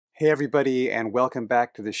Hey, everybody, and welcome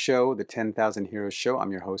back to the show, the 10,000 Heroes Show.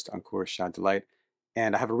 I'm your host, Ankur Shah Delight,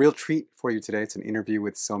 and I have a real treat for you today. It's an interview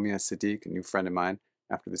with Somia Sadiq, a new friend of mine,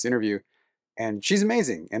 after this interview. And she's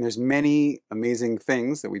amazing, and there's many amazing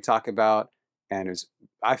things that we talk about, and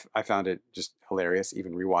I found it just hilarious,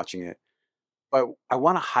 even rewatching it. But I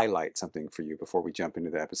want to highlight something for you before we jump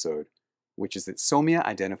into the episode, which is that Somia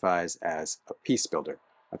identifies as a peace builder.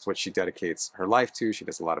 That's what she dedicates her life to. She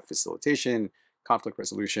does a lot of facilitation, conflict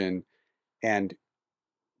resolution, and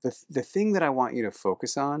the thing that I want you to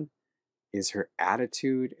focus on is her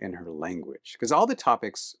attitude and her language. Because all the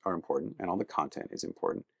topics are important and all the content is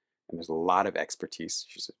important. And there's a lot of expertise.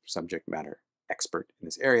 She's a subject matter expert in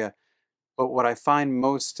this area. But what I find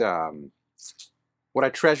what I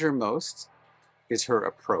treasure most is her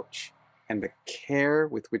approach and the care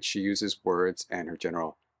with which she uses words and her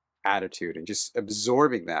general attitude and just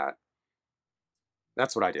absorbing that.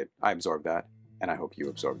 That's what I did. I absorbed that. And I hope you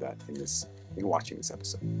absorb that in watching this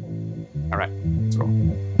episode. All right, let's roll.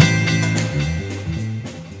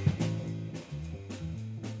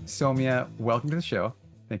 Somia, welcome to the show.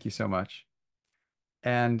 Thank you so much.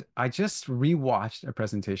 And I just rewatched a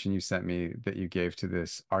presentation you sent me that you gave to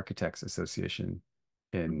this Architects Association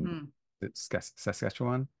in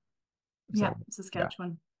Saskatchewan. Yeah, Yeah,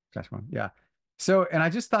 Saskatchewan. Saskatchewan. Yeah. So, and I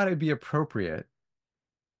just thought it'd be appropriate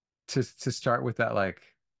to start with that, like,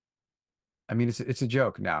 I mean, it's a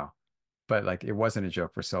joke now, but like it wasn't a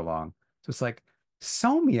joke for so long. So it's like,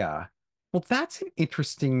 Somia. Well, that's an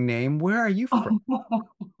interesting name. Where are you from?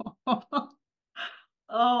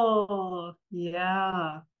 Oh,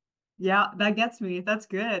 yeah. Yeah, that gets me. That's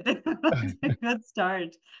good. That's a good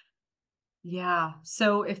start. Yeah.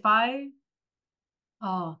 So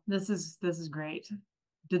this is great.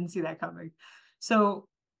 Didn't see that coming. So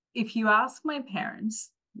if you ask my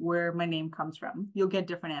parents where my name comes from, you'll get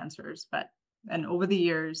different answers. And over the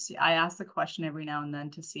years, I ask the question every now and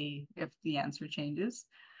then to see if the answer changes.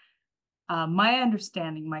 My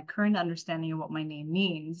current understanding of what my name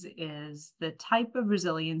means is the type of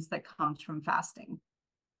resilience that comes from fasting.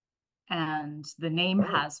 And the name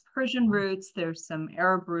Oh, has Persian roots, there's some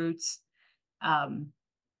Arab roots. Um,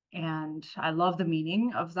 and I love the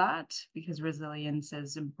meaning of that because resilience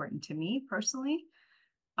is important to me personally.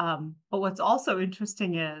 But what's also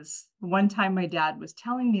interesting is one time my dad was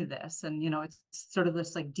telling me this, and it's sort of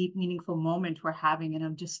this like deep, meaningful moment we're having, and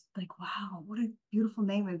I'm just like, wow, what a beautiful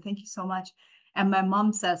name, and thank you so much. And my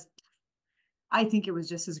mom says, I think it was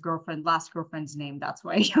just his last girlfriend's name. That's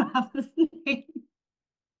why you have this name.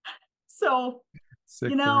 So, sick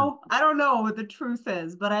burn. I don't know what the truth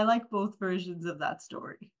is, but I like both versions of that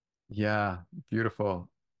story. Yeah, beautiful.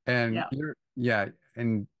 And Yeah.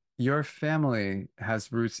 and your family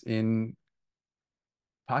has roots in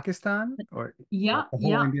Pakistan or Yeah, the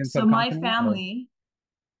whole yeah. Indian subcontinent or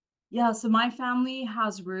So my family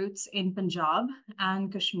has roots in Punjab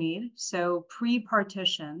and Kashmir. So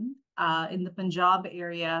pre-partition, in the Punjab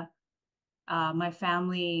area, my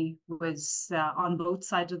family was on both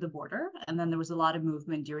sides of the border, and then there was a lot of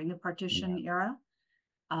movement during the yeah. partition era,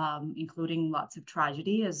 including lots of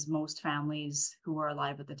tragedy, as most families who were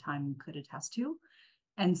alive at the time could attest to.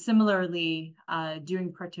 And similarly,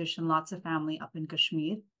 during partition, lots of family up in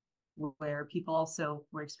Kashmir, where people also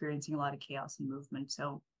were experiencing a lot of chaos and movement.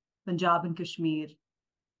 So Punjab and Kashmir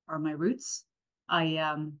are my roots. I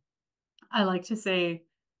like to say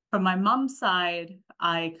from my mom's side,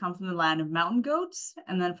 I come from the land of mountain goats,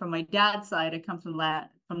 and then from my dad's side, I come from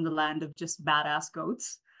the land of just badass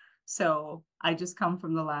goats. So I just come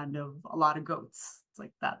from the land of a lot of goats. It's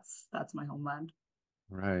like that's my homeland.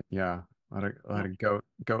 Right. Yeah. A lot Yeah, of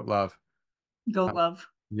goat love. goat Uh, love.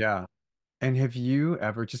 yeah. And have you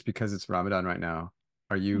ever, just because it's Ramadan right now,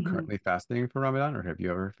 are you Mhm. currently fasting for Ramadan or have you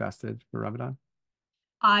ever fasted for Ramadan?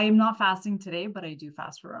 I'm not fasting today, but I do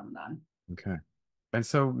fast for Ramadan. Okay. And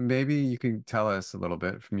so maybe you can tell us a little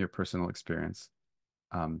bit from your personal experience.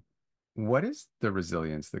 Um, what is the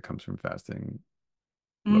resilience that comes from fasting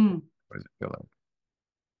look like? Mm. What does it feel like?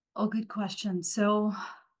 Oh, good question. So,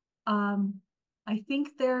 um, I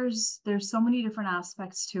think there's so many different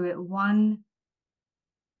aspects to it. One,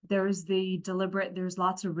 there's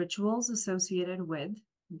lots of rituals associated with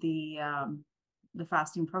the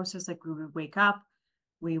fasting process. Like we would wake up,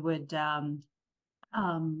 we would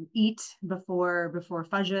eat before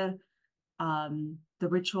Fajr, the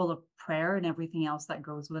ritual of prayer and everything else that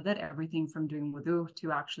goes with it, everything from doing wudu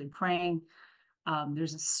to actually praying.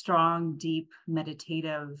 There's a strong, deep,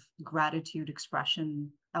 meditative gratitude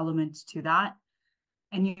expression element to that.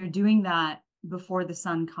 And you're doing that before the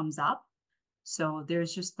sun comes up. So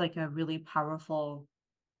there's just like a really powerful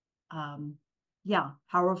um, yeah,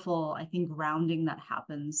 powerful, I think, grounding that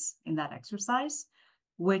happens in that exercise,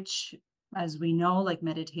 which, as we know, like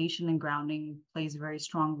meditation and grounding plays a very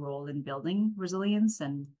strong role in building resilience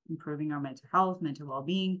and improving our mental health, mental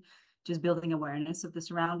well-being, just building awareness of the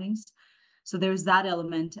surroundings. So there's that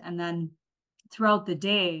element. And then throughout the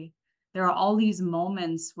day, there are all these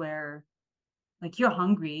moments where, like, you're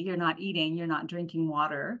hungry, you're not eating, you're not drinking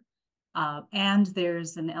water. And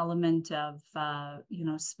there's an element of,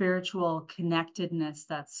 spiritual connectedness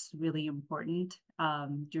that's really important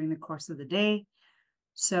during the course of the day.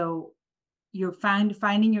 So you're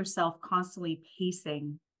finding yourself constantly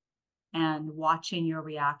pacing and watching your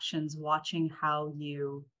reactions, watching how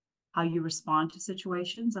you respond to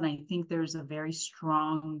situations. And I think there's a very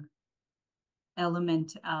strong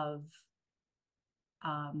element of,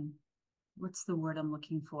 what's the word I'm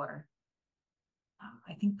looking for?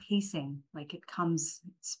 I think pacing, like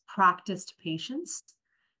it's practiced patience.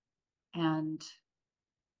 And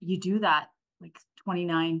you do that like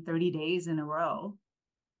 29, 30 days in a row.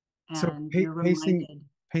 So And you're pacing, reminded.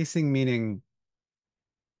 pacing meaning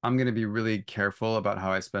I'm going to be really careful about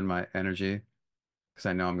how I spend my energy because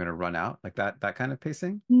I know I'm going to run out, like that kind of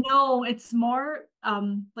pacing. No, it's more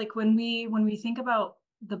like when we think about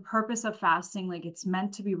the purpose of fasting, like it's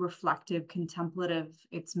meant to be reflective, contemplative.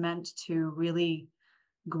 It's meant to really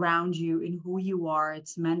ground you in who you are.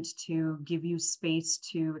 It's meant to give you space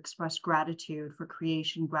to express gratitude for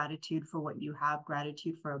creation, gratitude for what you have,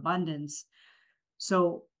 gratitude for abundance.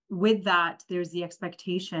 So with that, there's the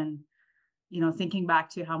expectation, thinking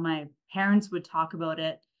back to how my parents would talk about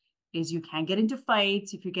it, is you can't get into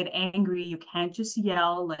fights. If you get angry, you can't just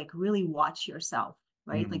yell, like really watch yourself,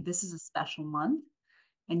 right? Mm. Like this is a special month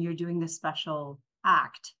and you're doing this special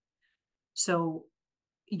act. So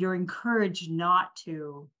you're encouraged not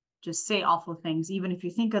to just say awful things. Even if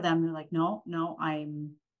you think of them, you're like, no, no,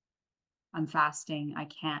 I'm fasting. I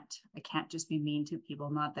can't just be mean to people.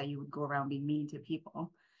 Not that you would go around being mean to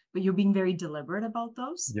people, but you're being very deliberate about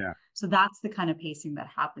those. Yeah. So that's the kind of pacing that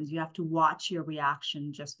happens. You have to watch your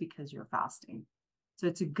reaction just because you're fasting. So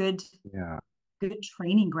it's a Yeah. good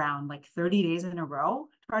training ground, like 30 days in a row.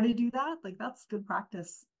 Try to do that. Like that's good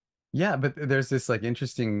practice. Yeah, but there's this like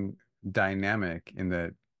interesting dynamic in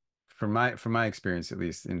that from my experience, at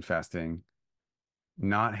least in fasting,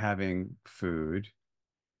 not having food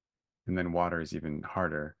and then water is even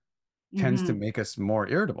harder, tends to Mm-hmm. make us more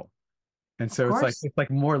irritable. And Of so it's like course, it's like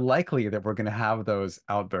more likely that we're going to have those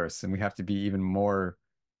outbursts and we have to be even more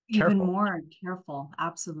even careful. more careful.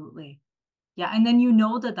 Absolutely. Yeah. And then you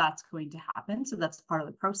know that that's going to happen. So that's part of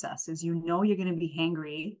the process is you're going to be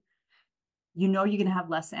hangry. You're going to have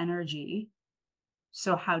less energy.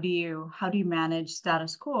 So how do you manage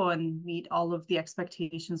status quo and meet all of the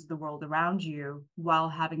expectations of the world around you while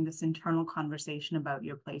having this internal conversation about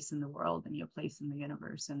your place in the world and your place in the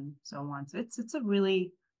universe and so on. So it's a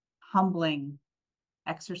really humbling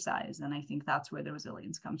exercise. And I think that's where the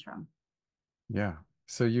resilience comes from. Yeah.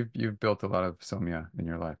 So you've built a lot of Somia in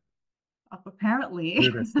your life Apparently.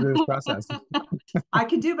 through this process. I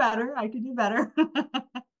could do better. I could do better. But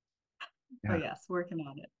Yeah. yes, working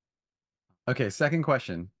on it. Okay, second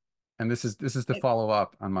question. And this is the Okay.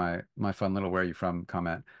 follow-up on my fun little where are you from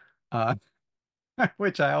comment. Uh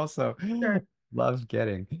which I also Sure. love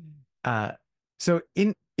getting. Uh, so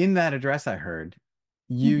in that address I heard,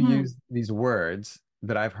 you Mm-hmm. use these words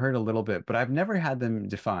that I've heard a little bit, but I've never had them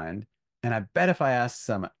defined. And I bet if I asked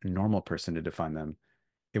some normal person to define them,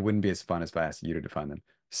 it wouldn't be as fun as if I asked you to define them.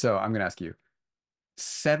 So I'm going to ask you,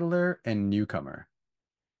 settler and newcomer.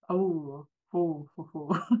 Oh, oh, oh,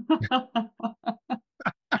 oh.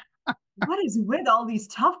 What is with all these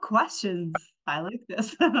tough questions? I like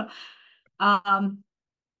this. um,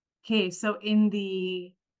 okay, so in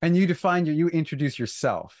the And you introduce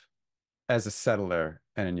yourself as a settler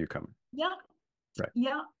and a newcomer. yeah, Right.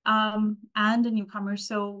 yeah, and a newcomer.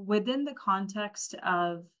 So within the context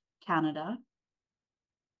of Canada,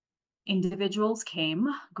 individuals came,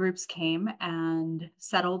 groups came and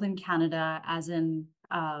settled in Canada, as in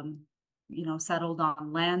settled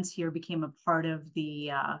on lands here, became a part of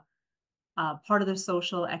the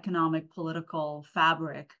social, economic, political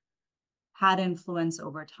fabric, had influence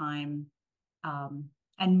over time, um,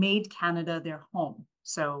 and made Canada their home.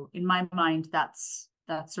 So in my mind, that's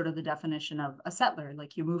sort of the definition of a settler.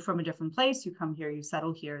 Like you move from a different place, you come here, you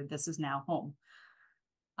settle here. This is now home.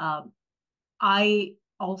 Um, I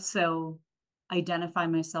also identify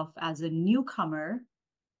myself as a newcomer.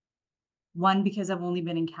 One, because I've only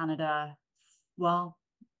been in Canada, well,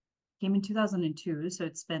 came in 2002, so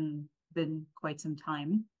it's been quite some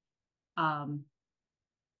time. Um,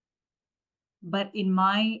 but in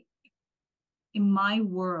my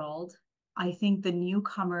world, I think the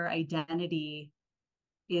newcomer identity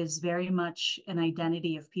is very much an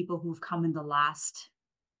identity of people who've come in the last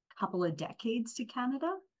couple of decades to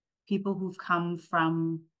Canada, people who've come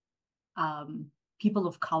from um, people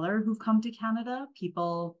of color who've come to Canada,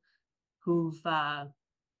 people who've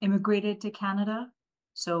immigrated to Canada.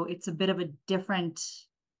 So it's a bit of a different,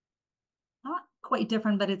 not quite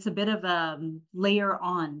different, but it's a bit of a layer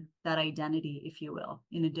on that identity, if you will,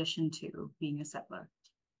 in addition to being a settler,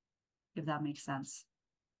 if that makes sense.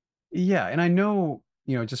 Yeah, and I know,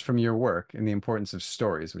 just from your work and the importance of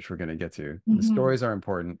stories, which we're going to get to, the Mm-hmm. stories are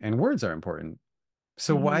important and words are important.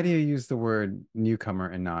 So why do Mm-hmm. you use the word newcomer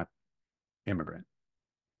and not immigrant?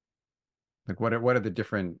 Like what are the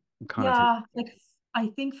different connotations? Yeah, like I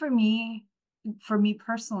think for me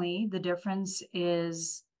personally, the difference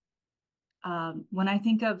is when I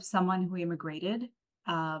think of someone who immigrated,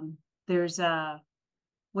 there's a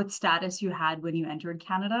what status you had when you entered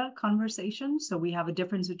Canada conversation. So we have a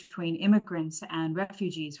difference between immigrants and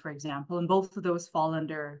refugees, for example, and both of those fall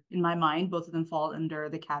under, in my mind, both of them fall under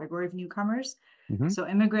the category of newcomers. Hmm. So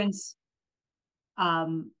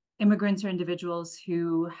um, immigrants are individuals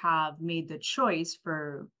who have made the choice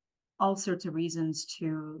for all sorts of reasons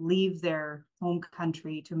to leave their home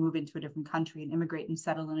country to move into a different country and immigrate and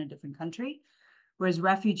settle in a different country. Whereas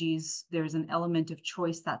refugees, there's an element of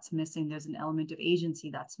choice that's missing. There's an element of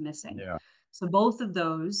agency that's missing. Yeah. So both of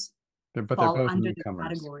those But they're fall both under the newcomers.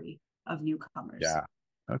 category of newcomers. Yeah.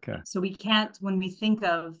 Okay. So we can't, when we think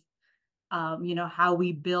of, how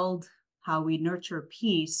we build, how we nurture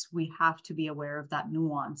peace, we have to be aware of that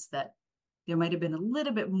nuance that there might have been a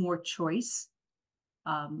little bit more choice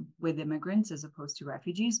with immigrants as opposed to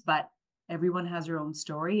refugees, but everyone has their own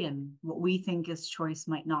story, and what we think is choice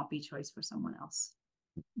might not be choice for someone else.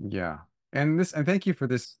 Yeah. And thank you for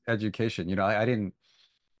this education. I didn't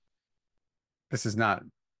this is not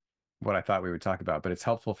what I thought we would talk about, but it's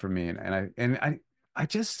helpful for me. I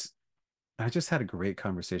just had a great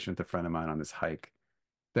conversation with a friend of mine on this hike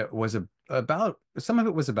that was about some of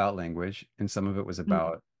it was about language and some of it was Mm,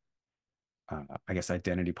 about I guess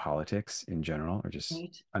identity politics in general or just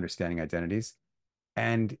right. understanding identities.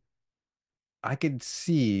 And I could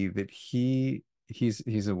see that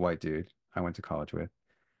he's a white dude I went to college with,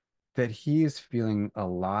 that he is feeling a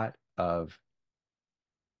lot of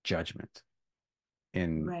judgment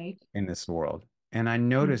in Right. in this world. And I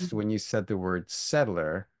noticed Mhm. when you said the word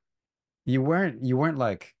settler, you weren't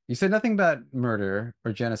like you said nothing about murder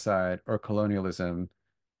or genocide or colonialism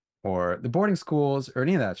or the boarding schools or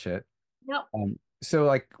any of that shit. Yep. So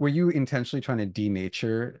like were you intentionally trying to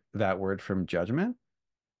denature that word from judgment?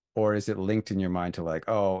 Or is it linked in your mind to like,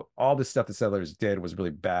 oh, all this stuff the settlers did was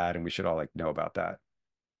really bad and we should all like know about that?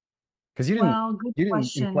 Because you didn't Well, good you didn't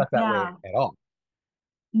question. inflect that way Yeah. at all.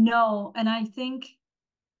 No, and I think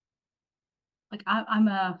like I'm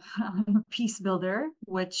a I'm a peace builder,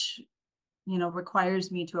 which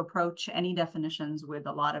requires me to approach any definitions with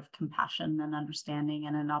a lot of compassion and understanding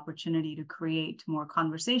and an opportunity to create more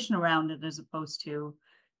conversation around it as opposed to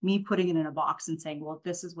me putting it in a box and saying, well,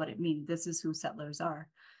 this is what it means. This is who settlers are.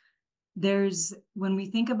 When we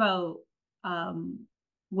think about um,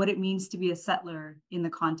 what it means to be a settler in the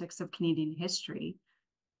context of Canadian history,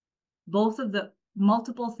 both of the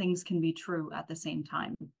multiple things can be true at the same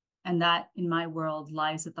time. And that in my world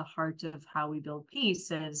lies at the heart of how we build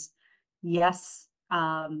peace is yes,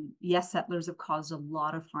 yes, settlers have caused a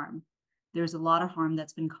lot of harm. There's a lot of harm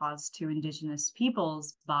that's been caused to Indigenous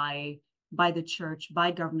peoples by the church,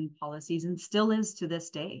 by government policies, and still is to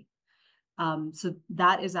this day. So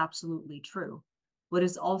that is absolutely true. What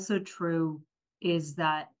is also true is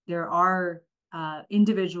that there are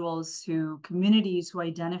individuals communities who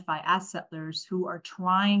identify as settlers who are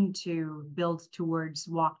trying to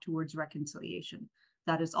walk towards reconciliation.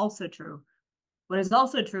 That is also true. What is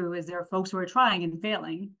also true is there are folks who are trying and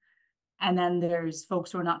failing, and then there's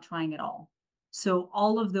folks who are not trying at all. So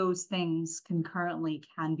all of those things concurrently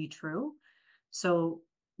can be true. So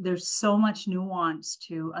there's so much nuance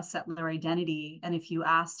to a settler identity. And if you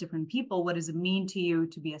ask different people, what does it mean to you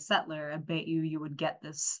to be a settler? I bet you would get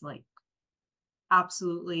this like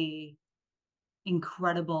absolutely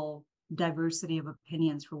incredible diversity of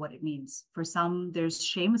opinions for what it means. For some, there's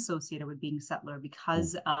shame associated with being a settler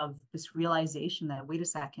because of this realization that, wait a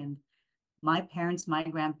second, my parents, my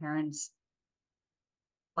grandparents,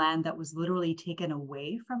 land that was literally taken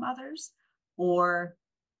away from others, or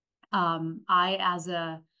I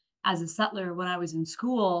as a settler when I was in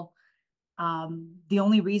school, the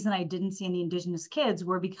only reason I didn't see any Indigenous kids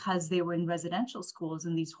were because they were in residential schools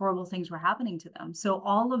and these horrible things were happening to them. So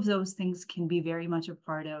all of those things can be very much a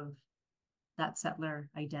part of that settler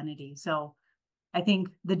identity. So I think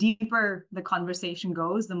the deeper the conversation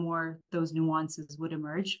goes, the more those nuances would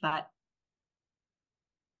emerge. But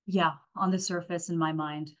yeah, on the surface, in my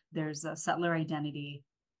mind, there's a settler identity,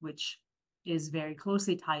 which is very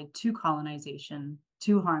closely tied to colonization,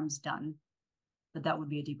 to harms done. But that would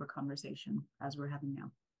be a deeper conversation as we're having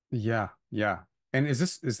now. Yeah, yeah. And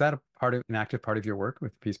is that a part of an active part of your work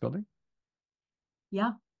with peace building?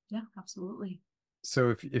 Yeah, yeah, absolutely. So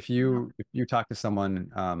if Yeah. you talk to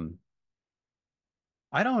someone,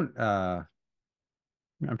 I don't I'm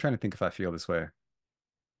trying to think if I feel this way.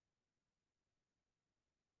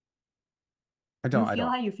 You I feel don't.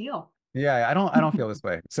 how you feel. Yeah, I don't feel this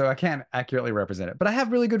way. So I can't accurately represent it. But I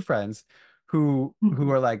have really good friends who Mm-hmm.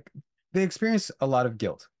 are like they experience a lot of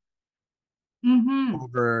guilt Mm-hmm.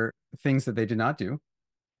 over things that they did not do,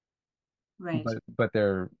 Right. but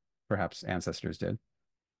their perhaps ancestors did.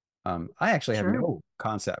 I actually have Sure. no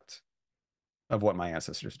concept of what my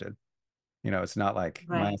ancestors did. You know, it's not like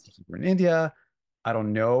my Right. ancestors were in India. I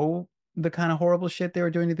don't know the kind of horrible shit they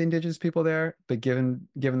were doing to the indigenous people there, but given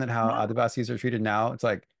that how Yeah. Adivasis are treated now, it's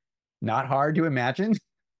like not hard to imagine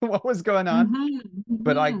what was going on. Mm-hmm.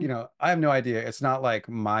 But like, Mm-hmm. I have no idea. It's not like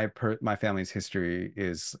my family's history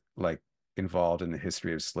is like involved in the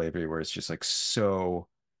history of slavery where it's just like so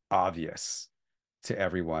obvious to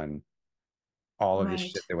everyone all of this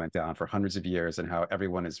Right. shit that went down for hundreds of years and how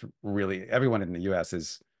everyone in the US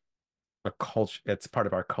is a culture, it's part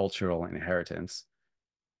of our cultural inheritance.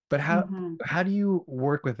 But Mm-hmm. how do you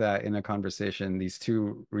work with that in a conversation, these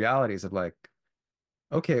two realities of like,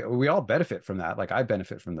 okay, we all benefit from that. Like I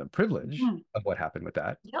benefit from the privilege Mm-hmm. of what happened with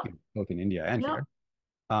that, Yep. both in India and Yep.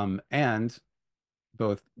 here. And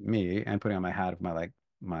both me and putting on my hat of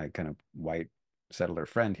my kind of white settler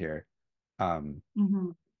friend here, um,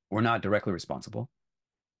 Mm-hmm. we're not directly responsible.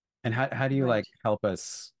 And how do you like Right. help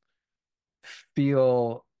us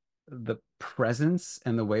feel the presence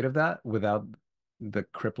and the weight of that without the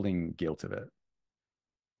crippling guilt of it?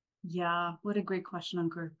 Yeah. What a great question,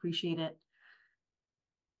 Uncle. Appreciate it.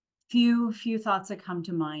 Few thoughts that come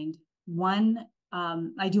to mind. One,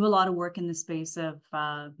 I do a lot of work in the space of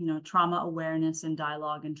trauma awareness and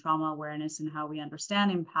dialogue, and trauma awareness and how we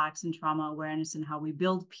understand impacts, and trauma awareness and how we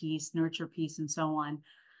build peace, nurture peace, and so on.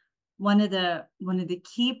 One of the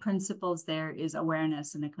key principles there is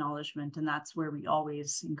awareness and acknowledgement, and that's where we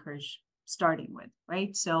always encourage starting with,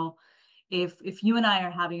 right? So if you and I are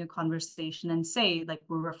having a conversation and say like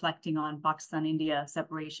we're reflecting on Pakistan India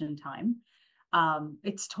separation time,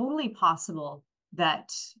 it's totally possible that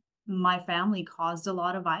my family caused a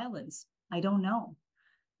lot of violence. I don't know,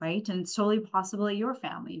 right? And it's totally possible that your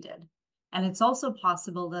family did. And it's also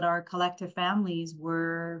possible that our collective families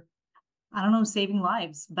were, I don't know, saving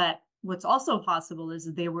lives. But what's also possible is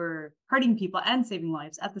that they were hurting people and saving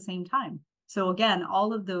lives at the same time. So again,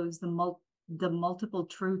 all of those, the multiple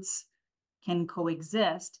truths can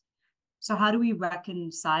coexist. So how do we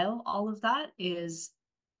reconcile all of that is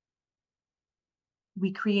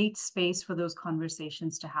we create space for those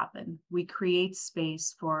conversations to happen. We create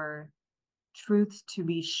space for truth to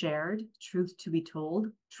be shared, truth to be told,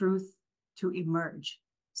 truth to emerge.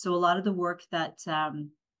 So a lot of the work that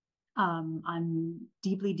I'm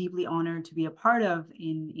deeply, deeply honored to be a part of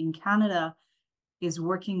in Canada is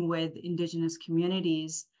working with Indigenous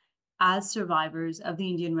communities as survivors of the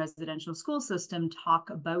Indian residential school system talk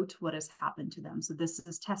about what has happened to them. So this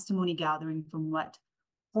is testimony gathering from what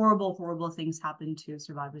horrible, horrible things happened to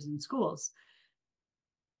survivors in schools.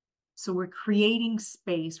 So we're creating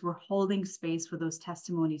space, we're holding space for those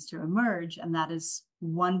testimonies to emerge. And that is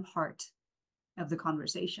one part of the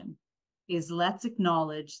conversation is let's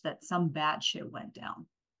acknowledge that some bad shit went down.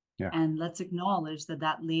 Yeah. And let's acknowledge that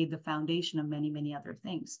that laid the foundation of many, many other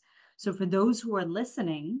things. So for those who are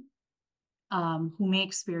listening, who may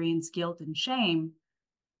experience guilt and shame,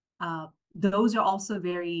 those are also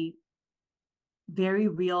very, very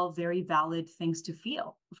real, very valid things to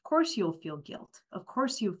feel. Of course, you'll feel guilt. Of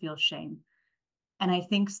course, you'll feel shame. And I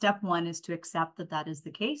think step one is to accept that that is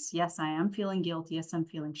the case. Yes, I am feeling guilt. Yes, I'm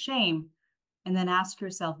feeling shame. And then ask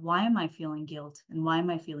yourself, why am I feeling guilt? And why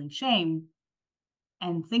am I feeling shame?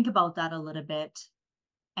 And think about that a little bit.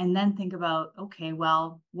 And then think about, okay,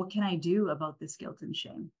 well, what can I do about this guilt and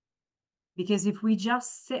shame? Because if we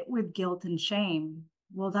just sit with guilt and shame,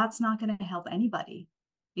 well, that's not going to help anybody.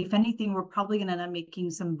 If anything, we're probably going to end up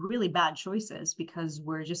making some really bad choices because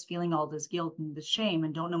we're just feeling all this guilt and this shame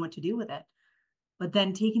and don't know what to do with it. But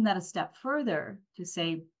then taking that a step further to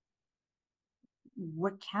say,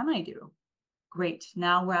 what can I do? Great.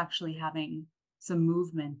 Now we're actually having some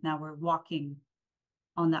movement. Now we're walking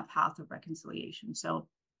on that path of reconciliation. So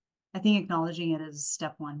I think acknowledging it is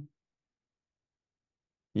step one.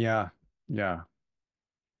 Yeah. Yeah.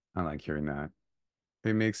 I like hearing that.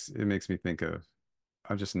 It makes me think of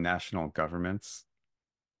just national governments,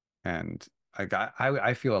 and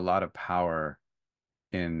I feel a lot of power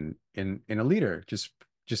in a leader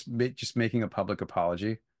just making a public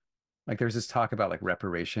apology. Like there's this talk about like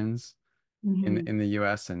reparations Hmm. in the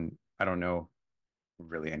US, and I don't know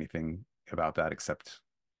really anything about that except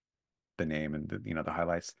the name and the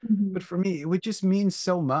highlights. But Hmm. for me, it would just mean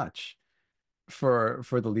so much for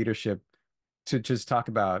the leadership to just talk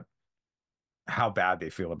about how bad they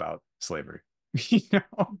feel about slavery. Yeah.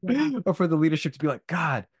 Or for the leadership to be like,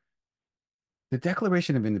 God, the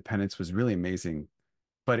Declaration of Independence was really amazing,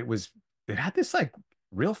 but it had this like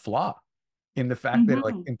real flaw in the fact that it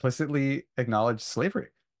like Hmm. implicitly acknowledged slavery.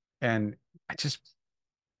 And I just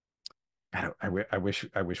I don't I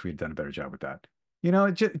wish we'd done a better job with that.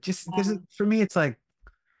 Just because Yeah. for me it's like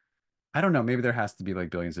I don't know, maybe there has to be like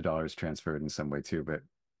billions of dollars transferred in some way too, but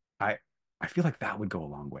I I feel like that would go a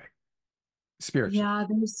long way spiritually. Yeah,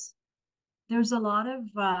 there's a lot of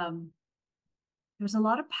there's a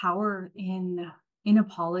lot of power in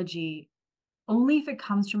apology, only if it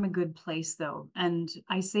comes from a good place though. And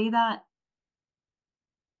I say that,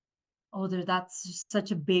 oh, that's just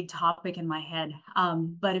such a big topic in my head.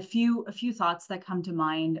 But a few thoughts that come to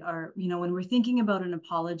mind are, when we're thinking about an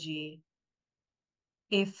apology,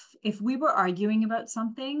 if we were arguing about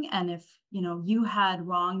something, and if, you had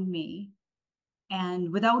wronged me,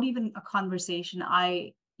 and without even a conversation,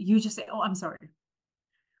 you just say, "Oh, I'm sorry."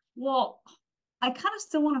 Well, I kind of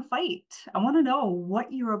still want to fight. I want to know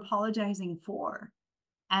what you're apologizing for.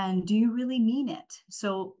 And do you really mean it?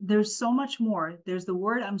 So there's so much more. There's the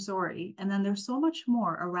word "I'm sorry," and then there's so much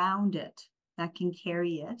more around it that can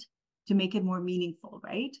carry it to make it more meaningful,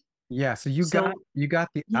 right? Yeah, so So, you got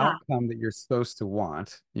the yeah, outcome that you're supposed to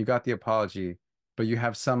want. You got the apology, but you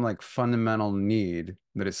have some like fundamental need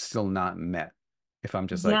that is still not met. If I'm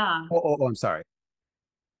just like, yeah, I'm sorry.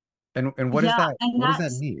 And what is yeah. that? And What does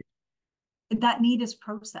that need? that need is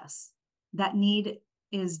process. That need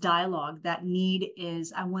is dialogue. That need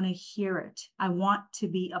is, I want to hear it. I want to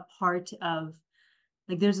be a part of,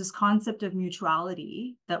 like, there's this concept of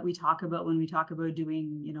mutuality that we talk about when we talk about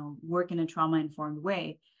doing, work in a trauma informed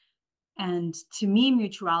way. And to me,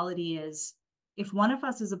 mutuality is, if one of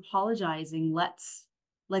us is apologizing, let's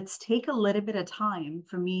take a little bit of time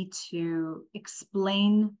for me to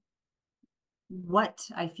explain what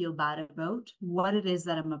I feel bad about, what it is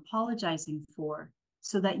that I'm apologizing for,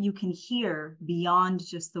 so that you can hear beyond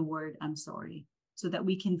just the word "I'm sorry," so that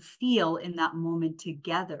we can feel in that moment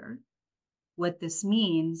together what this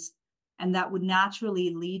means. And that would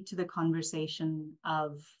naturally lead to the conversation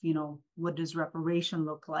of, what does reparation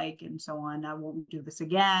look like, and so on. I won't do this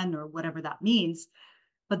again, or whatever that means.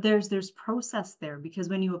 But there's process there, because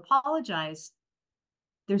when you apologize,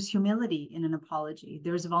 there's humility in an apology.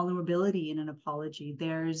 There's vulnerability in an apology.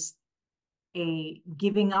 There's a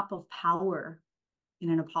giving up of power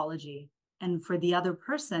in an apology. And for the other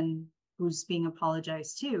person who's being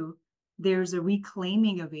apologized to, there's a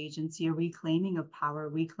reclaiming of agency, a reclaiming of power,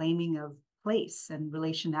 reclaiming of place and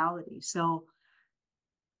relationality. So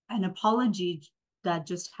an apology that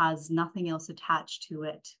just has nothing else attached to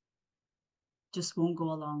it just won't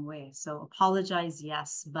go a long way. So apologize,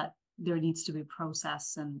 yes, but there needs to be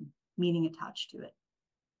process and meaning attached to it.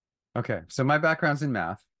 Okay, so my background's in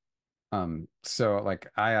math. So like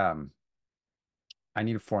I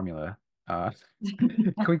need a formula. Can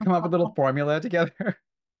we come up with a little formula together?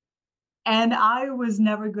 And I was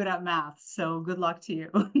never good at math, so good luck to you.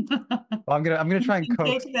 Well, I'm gonna You try and can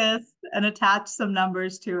coax. take this and attach some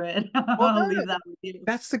numbers to it. Well, I'll no, leave that with you.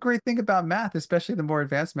 that's the great thing about math, especially the more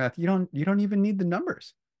advanced math. You don't even need the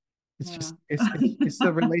numbers. It's Yeah. just it's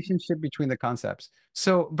the relationship between the concepts.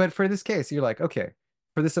 So, but for this case, you're like, okay,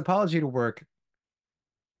 for this apology to work,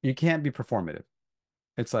 you can't be performative.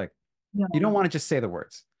 It's like you don't No. want to just say the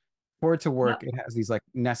words. For it to work, Yep. it has these like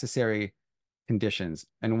necessary conditions.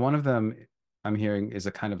 And one of them I'm hearing is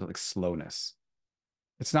a kind of like slowness.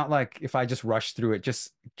 It's not like if I just rush through it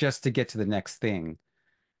just to get to the next thing.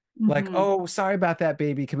 Like, Hmm. oh, sorry about that,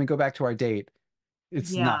 baby. Can we go back to our date?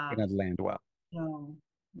 It's not Yeah. going to land well. No.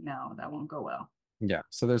 No, that won't go well. Yeah.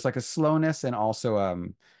 So there's like a slowness and also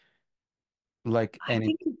like I an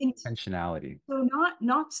think intentionality. so.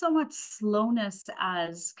 Not so much slowness,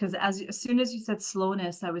 as because as soon as you said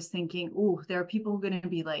slowness, I was thinking, oh, there are people who are going to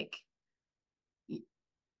be like,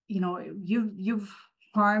 you've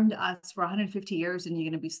harmed us for 150 years, and you're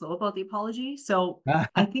going to be slow about the apology. So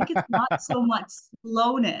I think it's not so much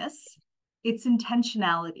slowness, it's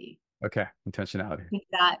intentionality. Okay, intentionality. I think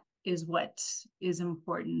that is what is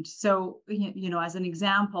important. So, as an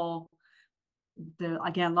example,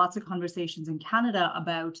 again, lots of conversations in Canada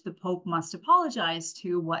about the Pope must apologize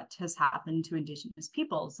to what has happened to Indigenous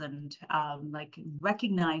peoples and like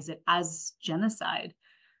recognize it as genocide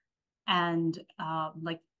and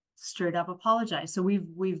like straight up apologize. So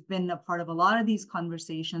we've been a part of a lot of these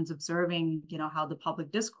conversations, observing, you know, how the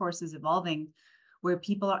public discourse is evolving, where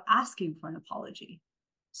people are asking for an apology.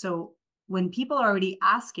 So when people are already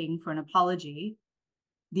asking for an apology,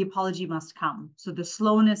 the apology must come. So the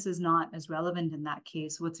slowness is not as relevant in that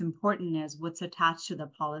case. What's important is what's attached to the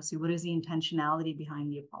policy. What is the intentionality behind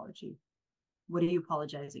the apology? What are you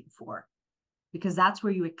apologizing for? Because that's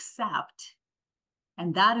where you accept.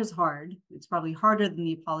 And that is hard. It's probably harder than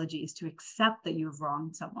the apology, is to accept that you've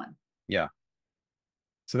wronged someone. Yeah.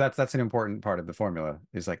 So that's an important part of the formula,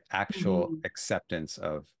 is like actual Mm-hmm. acceptance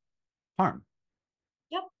of harm.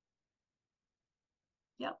 Yep.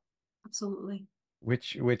 Yep. Absolutely.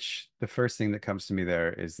 Which the first thing that comes to me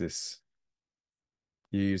there is this,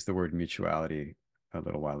 you used the word mutuality a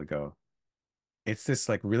little while ago. It's this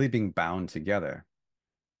like really being bound together.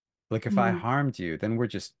 Like if I Mm-hmm. harmed you, then we're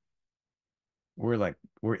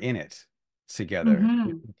in it together. We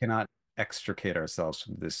Mm-hmm. cannot extricate ourselves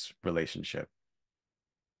from this relationship.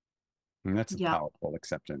 And that's a Yeah. powerful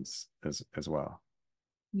acceptance as well.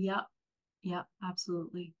 Yeah. Yeah.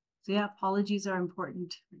 Absolutely. So yeah, apologies are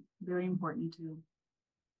important, very important to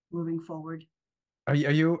moving forward.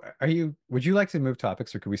 Would you like to move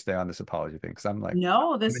topics, or could we stay on this apology thing? Because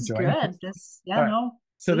No, I'm this is enjoying good. this. This, yeah, All right. no,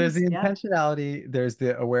 So there's the please. Yeah. intentionality, there's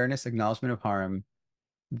the awareness, acknowledgement of harm.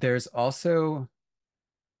 There's also,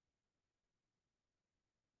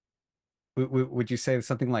 would you say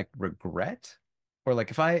something like regret? Or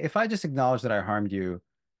like if I just acknowledge that I harmed you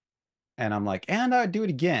and I'm like, and I would do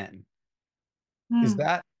it again, is Hmm.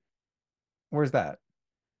 that, where's that?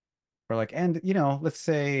 Or like, and let's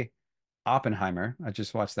say Oppenheimer, I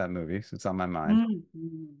just watched that movie, so it's on my mind.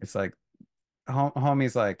 Mm-hmm. It's like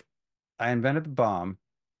homie's like, I invented the bomb.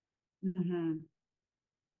 Mm-hmm.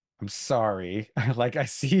 I'm sorry. Like I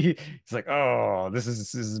see, it's like, oh, this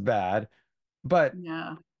is bad. But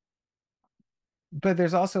Yeah. but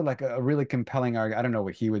there's also like a really compelling argument. I don't know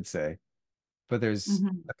what he would say, but there's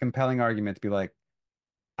Mm-hmm. a compelling argument to be like,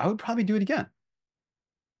 I would probably do it again.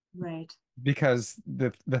 Right. Because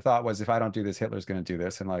the thought was, if I don't do this, Hitler's going to do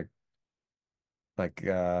this, and like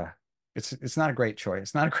it's not a great choice.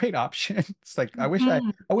 It's not a great option. It's like Mm-hmm. I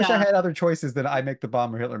wish I Yeah. had other choices than I make the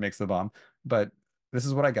bomb or Hitler makes the bomb, but this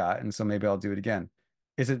is what I got, and so maybe I'll do it again.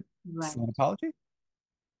 Is it still an Right. apology?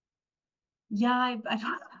 Yeah.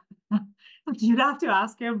 I don't, you'd have to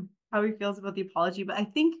ask him how he feels about the apology, but I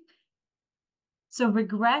think so.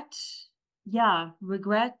 Regret. Yeah.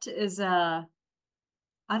 Regret is a,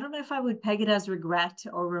 I don't know if I would peg it as regret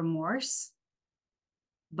or remorse,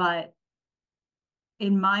 but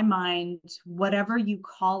in my mind, whatever you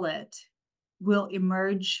call it will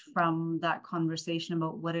emerge from that conversation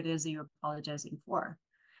about what it is that you're apologizing for.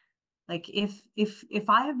 Like if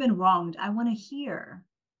I have been wronged, I want to hear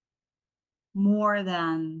more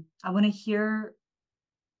than I want to hear.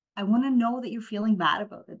 I want to know that you're feeling bad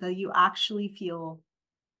about it, that you actually feel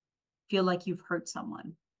like you've hurt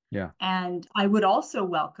someone. Yeah. And I would also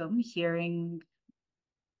welcome hearing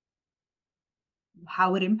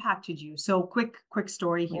how it impacted you. So quick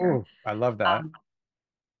story here. Oh, I love that. Um,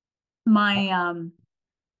 my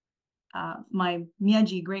my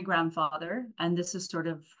Miyaji great grandfather, and this is sort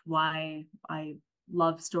of why I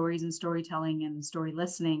love stories and storytelling and story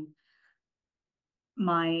listening.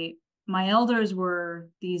 My my elders were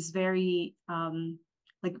these very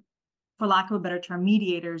like, for lack of a better term,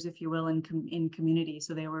 mediators, if you will, in community.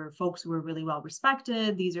 So they were folks who were really well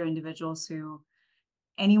respected. These are individuals who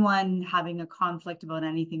anyone having a conflict about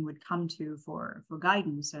anything would come to for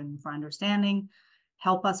guidance and for understanding,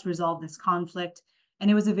 help us resolve this conflict.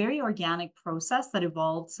 And it was a very organic process that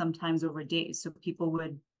evolved sometimes over days. So people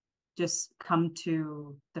would just come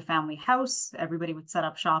to the family house, everybody would set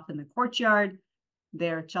up shop in the courtyard,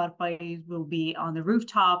 their charpais will be on the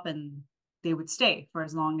rooftop, and they would stay for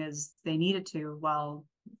as long as they needed to while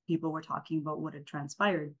people were talking about what had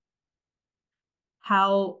transpired.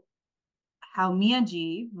 How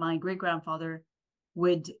Miyaji, my great grandfather,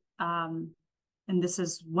 would, and this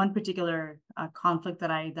is one particular conflict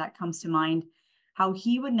that comes to mind. How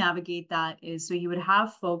he would navigate that is, so you would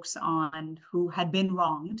have folks on who had been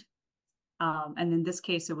wronged, and in this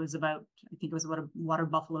case, it was about, I think it was about a water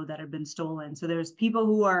buffalo that had been stolen. So there's people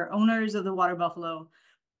who are owners of the water buffalo,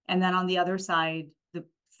 and then on the other side, the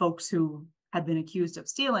folks who had been accused of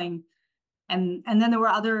stealing. And then there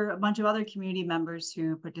were a bunch of other community members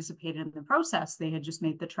who participated in the process. They had just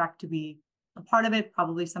made the trek to be a part of it,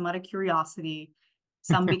 probably some out of curiosity.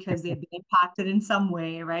 some because they've been impacted in some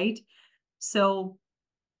way, right? So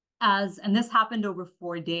and this happened over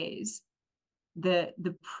 4 days,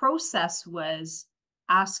 the process was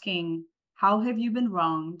asking, how have you been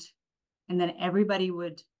wronged? And then everybody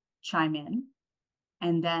would chime in.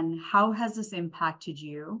 And then, how has this impacted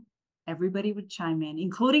you? Everybody would chime in,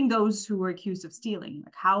 including those who were accused of stealing.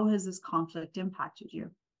 Like, how has this conflict impacted you?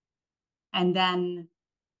 And then,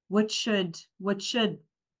 what should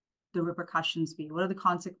the repercussions be? What are the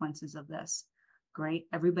consequences of this? Great.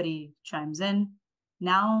 Everybody chimes in.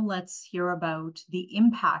 Now let's hear about the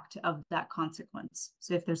impact of that consequence.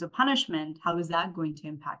 So if there's a punishment, how is that going to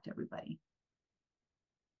impact everybody?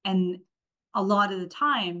 And a lot of the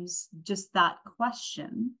times, just that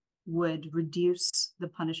question would reduce the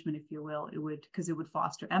punishment, if you will. It would, because it would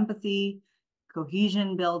foster empathy,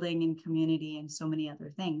 cohesion building in community, and so many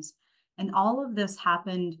other things. And all of this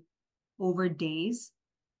happened over days.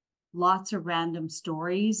 Lots of random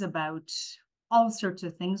stories about all sorts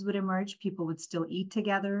of things would emerge. People would still eat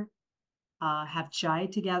together, have chai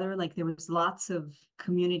together. Like, there was lots of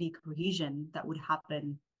community cohesion that would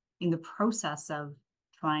happen in the process of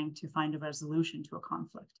trying to find a resolution to a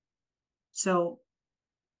conflict. So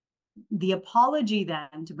the apology,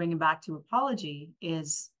 then, to bring it back to apology,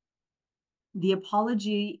 is the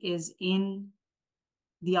apology is in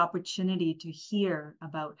the opportunity to hear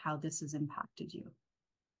about how this has impacted you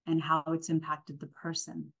and how it's impacted the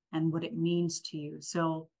person and what it means to you.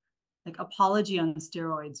 So, like, apology on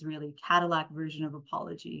steroids, really Cadillac version of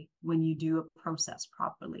apology, when you do a process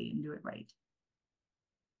properly and do it right.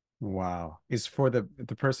 Wow. Is for the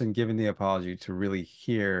person giving the apology to really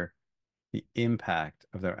hear the impact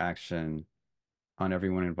of their action on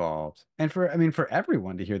everyone involved. And for, I mean, for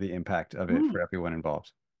everyone to hear the impact of it Mm, for everyone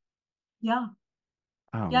involved. yeah.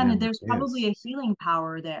 Oh Yeah. And man, there's it probably is. a healing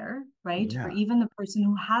power there, right? For Yeah. even the person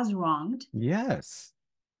who has wronged. Yes.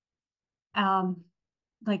 Um,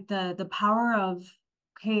 like the power of,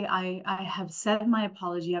 okay, I have said my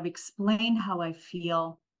apology, I've explained how I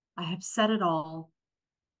feel, I have said it all.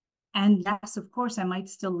 And yes, of course, I might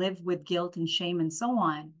still live with guilt and shame and so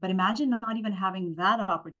on, but imagine not even having that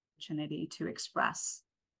opportunity to express.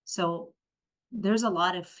 So there's a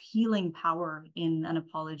lot of healing power in an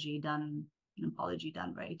apology done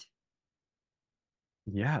right.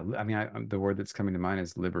 Yeah. I mean, the word that's coming to mind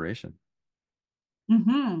is liberation.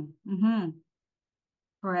 Mm-hmm. Mm-hmm.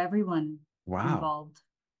 For everyone Wow. involved.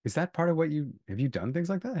 Is that part of what have you done things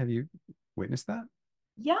like that? Have you witnessed that?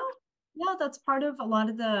 Yeah, yeah, that's part of a lot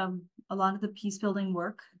of the peace building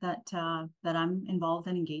work that I'm involved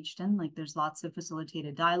and engaged in. Like, there's lots of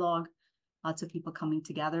facilitated dialogue, lots of people coming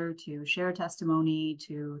together to share testimony,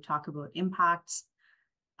 to talk about impacts.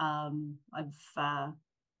 I've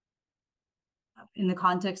in the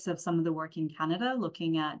context of some of the work in Canada,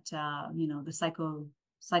 looking at the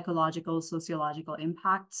psychological, sociological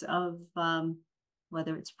impacts of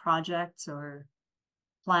whether it's projects or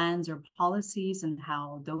plans or policies and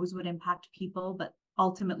how those would impact people, but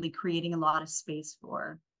ultimately creating a lot of space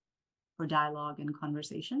for dialogue and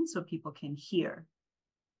conversation so people can hear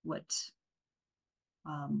what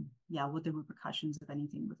what the repercussions of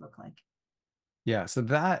anything would look like. Yeah. So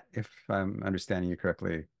that, if I'm understanding you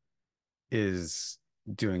correctly, is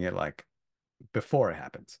doing it like before it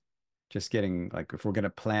happens. Just getting like, if we're going to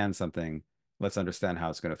plan something, let's understand how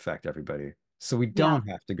it's going to affect everybody. So we Yeah, don't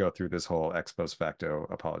have to go through this whole ex post facto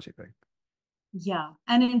apology thing. yeah,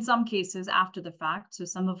 and in some cases after the fact. So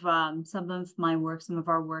some of my work, some of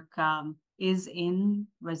our work is in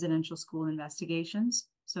residential school investigations.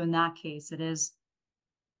 So in that case, it is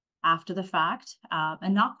after the fact,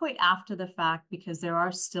 and not quite after the fact, because there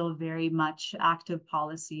are still very much active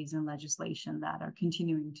policies and legislation that are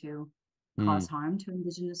continuing to Mm, cause harm to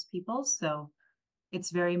Indigenous peoples. So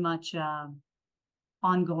it's very much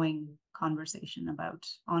ongoing conversation about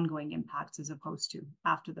ongoing impacts as opposed to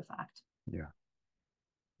after the fact. yeah.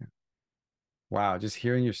 Yeah. Wow. Just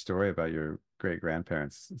hearing your story about your great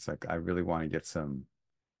grandparents, it's like I really want to get some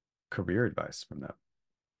career advice from them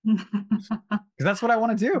because that's what I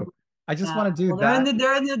want to do. I just Yeah, want to do well,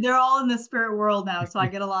 that. they're all in the spirit world now, so I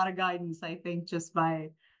get a lot of guidance, I think, just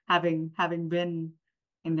by having been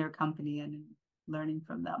in their company and learning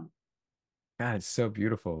from them. God, it's so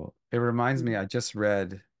beautiful. It reminds me, I just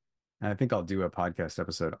read, and I think I'll do a podcast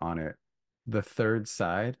episode on it, The Third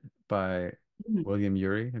Side by Mm. William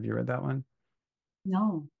Ury. Have you read that one?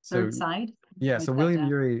 No, So third side. yeah, so Write that William down.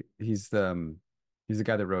 Ury, he's the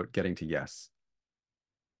guy that wrote Getting to Yes.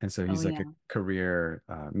 And so Oh he's like a yeah. career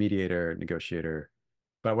mediator, negotiator.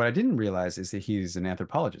 But what I didn't realize is that he's an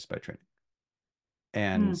anthropologist by training.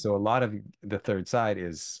 And Mm. so a lot of the third side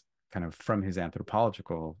is kind of from his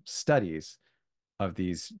anthropological studies of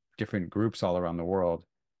these different groups all around the world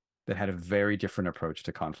that had a very different approach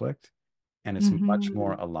to conflict. And it's much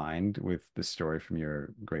more Mm-hmm. aligned with the story from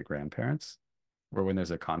your great grandparents, where when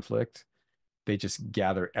there's a conflict, they just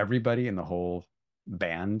gather everybody in the whole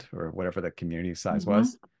band or whatever the community size Mm-hmm.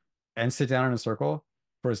 was and sit down in a circle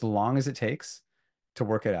for as long as it takes to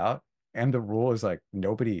work it out. And the rule is like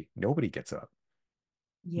nobody gets up.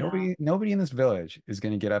 Yeah, Nobody in this village is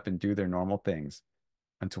going to get up and do their normal things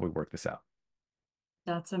until we work this out.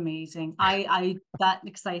 that's amazing. That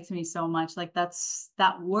excites me so much. Like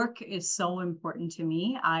that work is so important to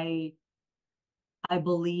me. I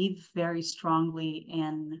believe very strongly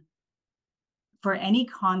in for any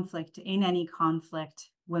conflict, in any conflict,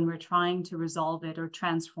 when we're trying to resolve it or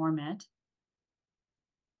transform it,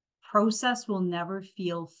 process will never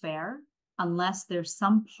feel fair unless there's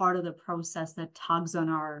some part of the process that tugs on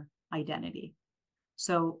our identity.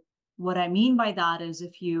 So what I mean by that is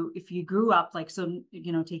if you grew up like so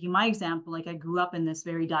taking my example, like I grew up in this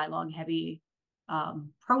very dialogue heavy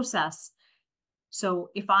process. So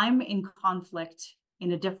if I'm in conflict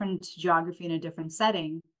in a different geography, in a different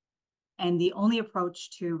setting, and the only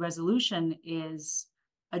approach to resolution is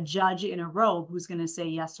a judge in a robe who's going to say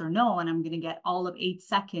yes or no, and I'm going to get all of 8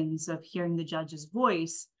 seconds of hearing the judge's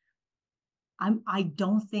voice, I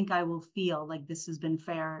don't think I will feel like this has been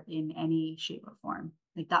fair in any shape or form.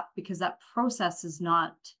 Like that, because that process is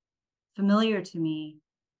not familiar to me.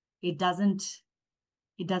 It doesn't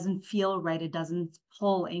it doesn't feel right. It doesn't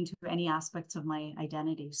pull into any aspects of my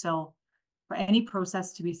identity. So for any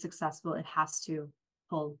process to be successful, it has to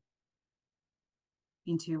pull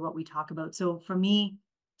into what we talk about. So for me,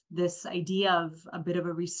 this idea of a bit of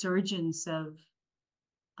a resurgence of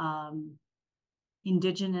um,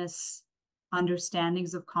 indigenous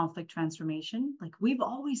understandings of conflict transformation, like we've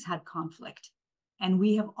always had conflict and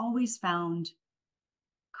we have always found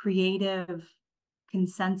creative,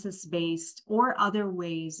 consensus based, or other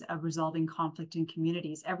ways of resolving conflict in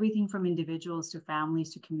communities, everything from individuals to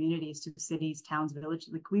families to communities to cities, towns, villages.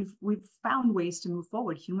 Like we've found ways to move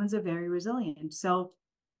forward. Humans are very resilient. So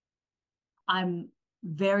I'm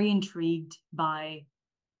very intrigued by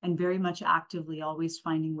and very much actively always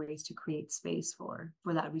finding ways to create space for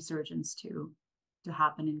that resurgence to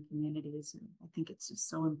happen in communities. And I think it's just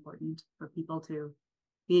so important for people to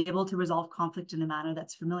be able to resolve conflict in a manner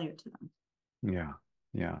that's familiar to them. Yeah.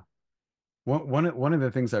 Yeah. One of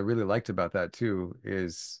the things I really liked about that too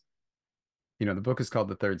is, the book is called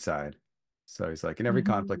The Third Side. So he's like, in every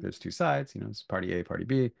conflict, Mm-hmm. there's two sides, it's party A, party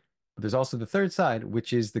B, but there's also the third side,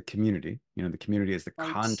 which is the community. The community is the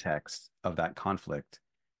Right. context of that conflict.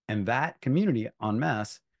 And that community en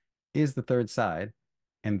masse is the third side.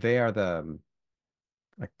 And they are the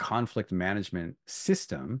like conflict management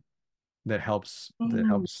system Mm-hmm. that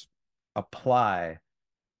helps apply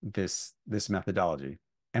this methodology.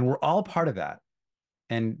 And we're all part of that.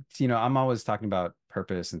 And I'm always talking about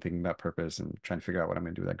purpose and thinking about purpose and trying to figure out what I'm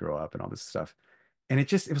going to do when I grow up and all this stuff. And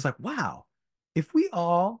it was like, wow, if we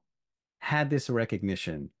all had this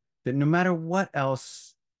recognition that no matter what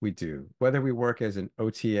else we do, whether we work as an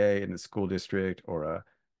OTA in the school district or a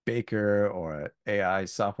baker or an AI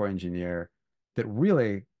software engineer, that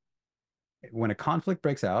really when a conflict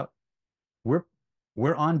breaks out, we're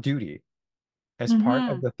we're on duty as part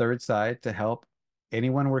of Mm-hmm. the third side to help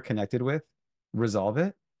anyone we're connected with resolve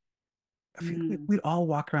it. I feel like Mm. we'd all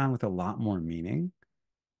walk around with a lot more meaning,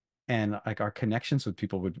 and like our connections with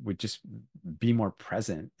people would just be more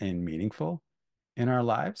present and meaningful in our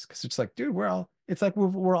lives because it's like, dude, it's like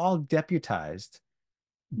we're all deputized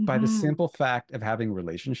by the Mm-hmm. simple fact of having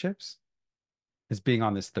relationships as being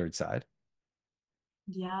on this third side.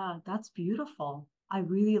 Yeah, that's beautiful. I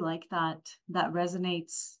really like that. That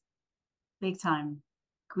resonates big time.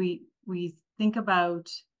 We think about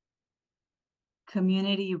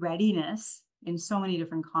community readiness in so many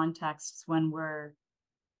different contexts when we're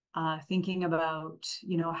thinking about,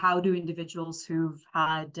 how do individuals who've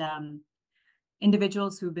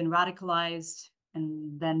been radicalized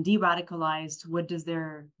and then de-radicalized, what does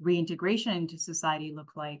their reintegration into society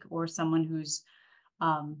look like? Or someone who's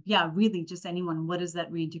yeah, really just anyone, what does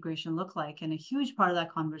that reintegration look like? And a huge part of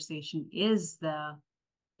that conversation is the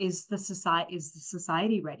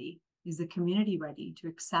society ready? Is the community ready to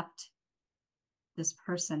accept this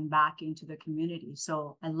person back into the community?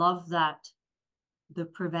 So I love that the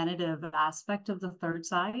preventative aspect of the third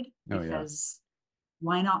side, Oh yeah. because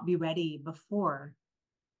why not be ready before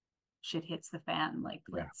shit hits the fan? Like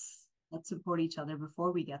Yeah. let's support each other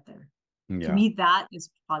before we get there. To Yeah. me, that is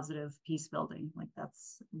positive peace building. Like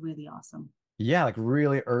that's really awesome. Yeah, like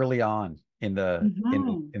really early on in the in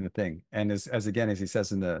the Mm-hmm. in the thing. And as again, as he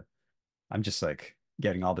says in the I'm just like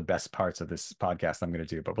getting all the best parts of this podcast I'm going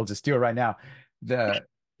to do, but we'll just do it right now. The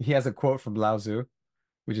He has a quote from Lao Tzu,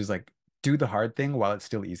 which is like, "Do the hard thing while it's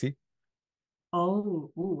still easy."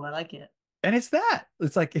 Oh, ooh, I like it. And it's that.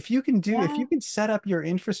 It's like if Yeah. you can set up your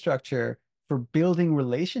infrastructure for building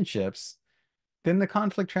relationships, then the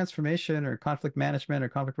conflict transformation or conflict management or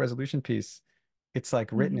conflict resolution piece, it's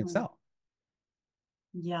like written Mhm. itself.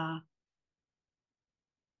 Yeah.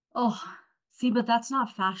 Oh, see, but that's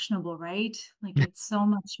not fashionable, right? Like it's so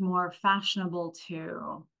much more fashionable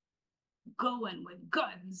to go in with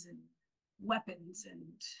guns and weapons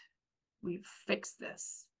and we fix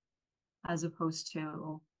this, as opposed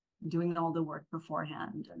to doing all the work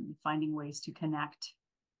beforehand and finding ways to connect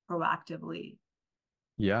proactively.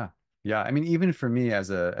 Yeah. Yeah. I mean, even for me as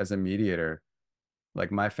a mediator,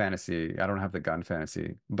 like my fantasy, I don't have the gun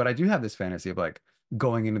fantasy, but I do have this fantasy of like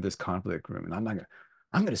going into this conflict room and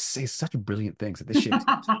I'm gonna say such brilliant things that this shit is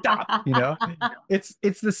gonna stop, you know?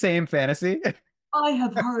 It's the same fantasy. I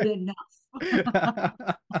have heard enough.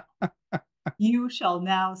 You shall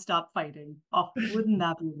now stop fighting. Oh, wouldn't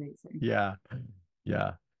that be amazing? Yeah.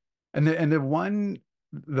 Yeah. And the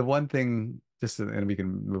one thing just and we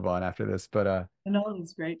can move on after this, but I know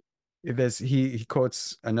it's great. there's he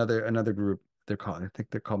quotes another group. I think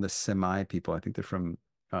they're called the Semai people. I think they're from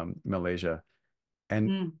Malaysia. And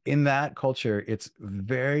Mm. in that culture, it's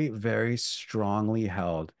very, very strongly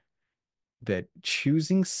held that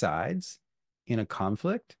choosing sides in a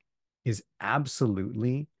conflict is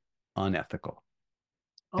absolutely unethical.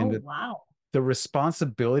 Oh, And that wow. the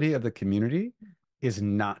responsibility of the community is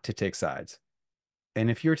not to take sides. And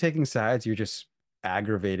if you're taking sides, you're just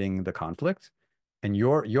aggravating the conflict. And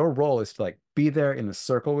your role is to like be there in the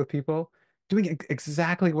circle with people, doing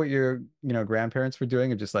exactly what your, grandparents were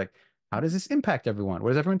doing, and just like, how does this impact everyone? What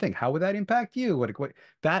does everyone think? How would that impact you? What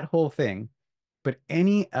that whole thing. But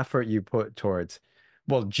any effort you put towards,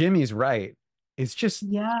 well, Jimmy's right,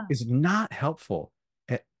 Yeah. is not helpful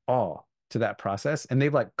at all to that process. And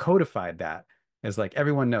they've like codified that as like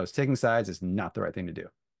everyone knows taking sides is not the right thing to do.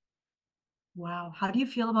 Wow. How do you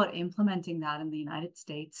feel about implementing that in the United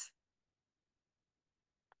States?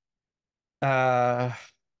 Uh,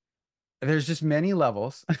 there's just many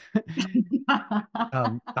levels.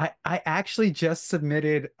 I actually just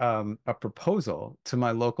submitted a proposal to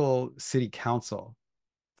my local city council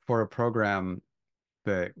for a program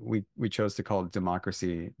that we chose to call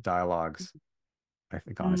Democracy Dialogues. I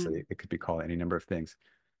think honestly Mm. it could be called any number of things.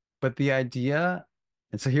 But the idea,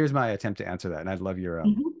 and so here's my attempt to answer that, and I'd love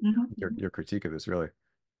Mhm, mhm, your mhm. critique of this really,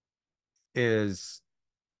 is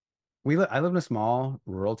I live in a small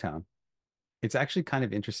rural town. It's actually kind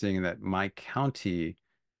of interesting in that my county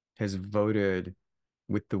has voted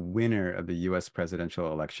with the winner of the US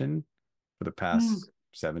presidential election for the Mm. past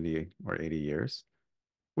 70 or 80 years,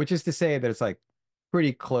 which is to say that it's like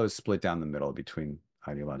pretty close split down the middle between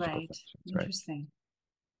ideological Right. factions, right? Interesting.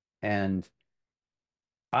 And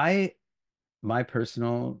I, my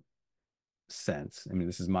personal sense, I mean,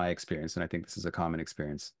 this is my experience, and I think this is a common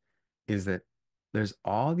experience, is that there's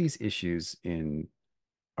all these issues in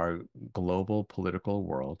our global political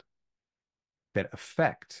world that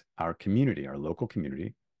affect our community, our local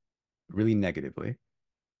community, really negatively.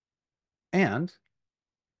 And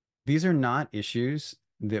these are not issues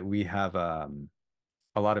that we have a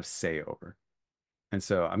lot of say over. And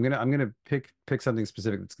so I'm gonna pick something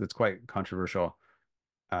specific that's quite controversial,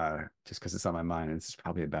 just because it's on my mind, and it's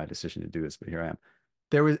probably a bad decision to do this, but here I am.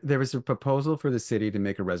 There was a proposal for the city to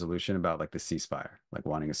make a resolution about like the ceasefire, like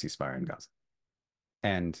wanting a ceasefire in Gaza.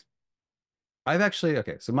 And I've actually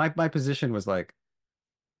okay, so my position was like,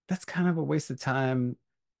 that's kind of a waste of time.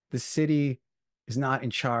 The city is not in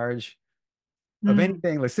charge of Mm.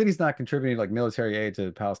 anything. The city's not contributing like military aid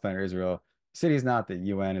to Palestine or Israel. The city's not the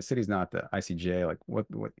UN. The city's not the ICJ. Like what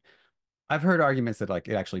I've heard arguments that like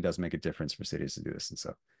it actually does make a difference for cities to do this. And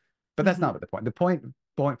so, but that's not Mhm. what the point. The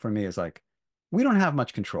point for me is like we don't have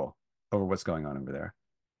much control over what's going on over there.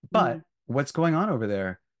 But Mm. what's going on over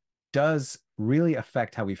there does really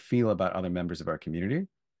affect how we feel about other members of our community,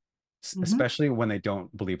 Mhm. especially when they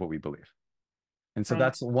don't believe what we believe. And so Right.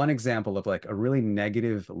 that's one example of like a really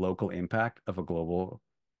negative local impact of a global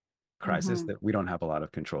crisis Mhm. that we don't have a lot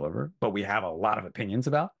of control over, but we have a lot of opinions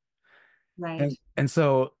about. Right. And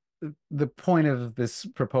so the point of this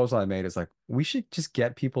proposal I made is like we should just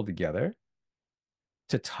get people together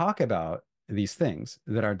to talk about these things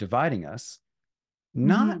that are dividing us,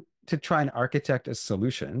 not Mhm. to try and architect a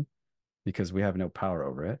solution because we have no power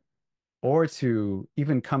over it, or to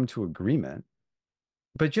even come to agreement,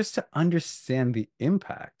 but just to understand the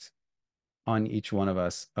impact on each one of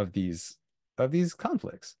us of these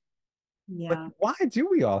conflicts. But Yeah. why do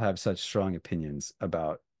we all have such strong opinions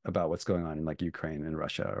about what's going on in like Ukraine and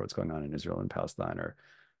Russia, or what's going on in Israel and Palestine, or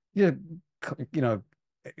you know, you know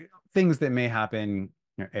things that may happen,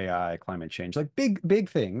 AI, climate change, like big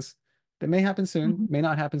things that may happen soon, Mhm. may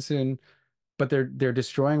not happen soon, but they're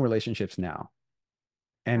destroying relationships now.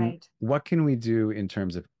 And Right. what can we do in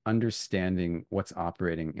terms of understanding what's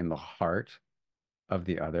operating in the heart of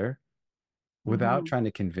the other without Hmm. trying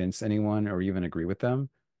to convince anyone or even agree with them,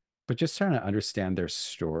 but just trying to understand their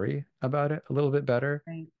story about it a little bit better,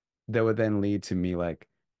 Right. that would then lead to me like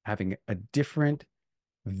having a different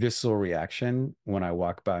visceral reaction when I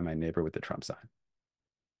walk by my neighbor with the Trump sign.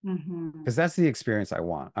 Hmm. Because that's the experience I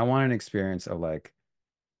want. I want an experience of like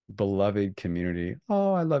beloved community.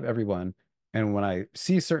 Oh, I love everyone. And when I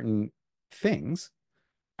see certain things,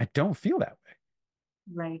 I don't feel that way.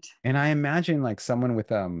 Right. And I imagine like someone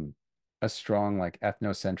with a strong like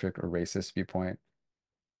ethnocentric or racist viewpoint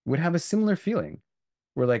would have a similar feeling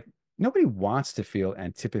where like nobody wants to feel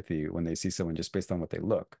antipathy when they see someone just based on what they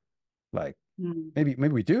look like. Mm. Maybe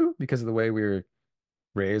we do because of the way we were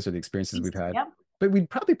raised or the experiences we've had, Yep. but we'd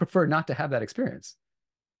probably prefer not to have that experience.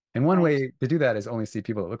 And one Right. way to do that is only see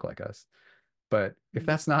people that look like us. But if Mm.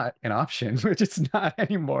 that's not an option, which it's not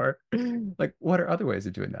anymore, like what are other ways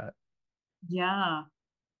of doing that? Yeah.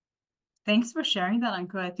 Thanks for sharing that,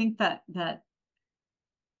 Anku. I think that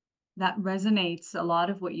resonates. A lot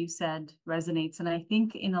of what you said resonates. And I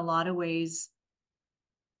think in a lot of ways,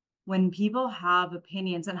 when people have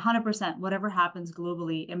opinions, and 100%, whatever happens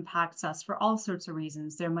globally impacts us for all sorts of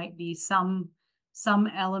reasons. There might be some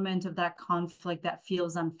element of that conflict that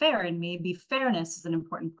feels unfair, and maybe fairness is an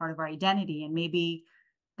important part of our identity, and maybe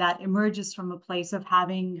that emerges from a place of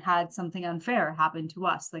having had something unfair happen to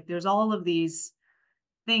us. Like there's all of these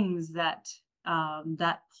things that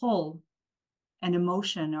pull an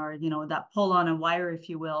emotion, or that pull on a wire, if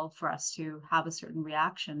you will, for us to have a certain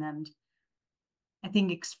reaction. And I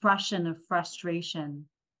think expression of frustration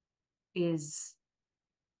is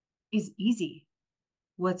is easy.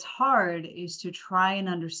 What's hard is to try and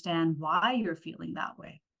understand why you're feeling that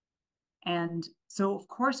way. And so of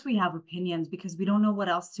course we have opinions because we don't know what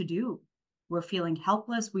else to do. We're feeling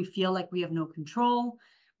helpless, we feel like we have no control,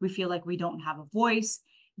 we feel like we don't have a voice.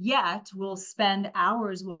 Yet we'll spend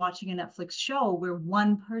hours watching a Netflix show where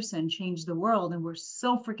one person changed the world, and we're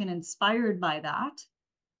so freaking inspired by that,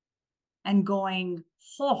 and going,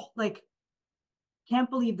 oh, like, can't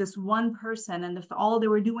believe this one person, and all they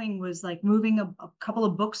were doing was like moving a couple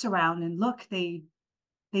of books around, and look, they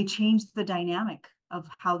changed the dynamic of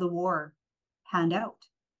how the war panned out.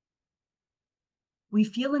 We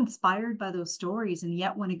feel inspired by those stories, and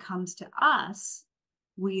yet when it comes to us,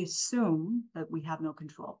 we assume that we have no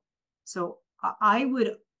control. So I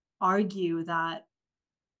would argue that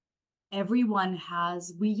everyone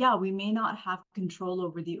has, we may not have control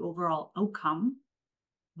over the overall outcome,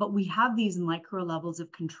 but we have these micro levels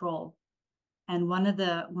of control. And one of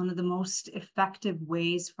the most effective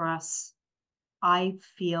ways for us, I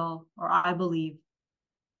feel, or I believe,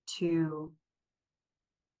 to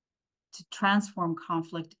transform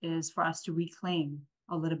conflict is for us to reclaim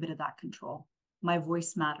a little bit of that control. My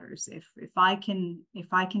voice matters. If I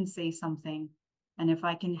can say something, and if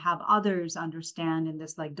I can have others understand in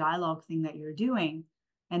this like dialogue thing that you're doing,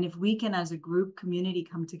 and if we can as a group community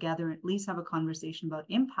come together and at least have a conversation about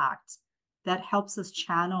impacts, that helps us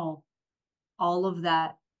channel all of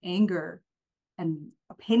that anger and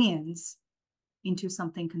opinions into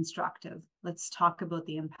something constructive. Let's talk about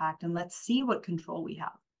the impact and let's see what control we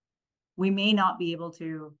have. We may not be able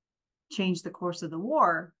to change the course of the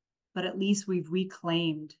war, but at least we've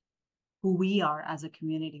reclaimed who we are as a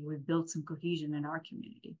community. We've built some cohesion in our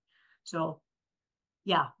community. So,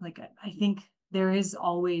 yeah, like I think there is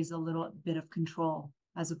always a little bit of control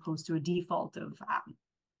as opposed to a default of,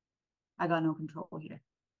 I got no control here.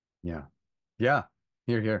 Yeah. Yeah.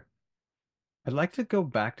 Here. I'd like to go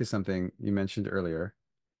back to something you mentioned earlier.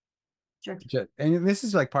 Sure. And this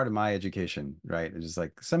is like part of my education, right? It's just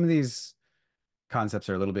like some of these concepts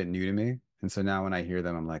are a little bit new to me. And so now when I hear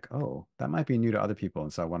them, I'm like, oh, that might be new to other people.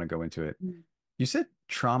 And so I want to go into it. Mm. You said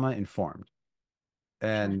trauma informed.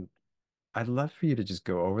 Sure. And I'd love for you to just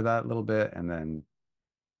go over that a little bit. And then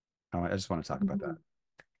I just want to talk about that. Mhm.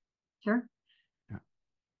 Sure. Yeah.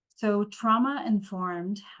 So trauma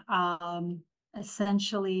informed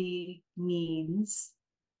essentially means,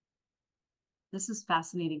 this is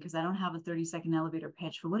fascinating because I don't have a 30-second elevator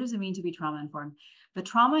pitch for what does it mean to be trauma informed. But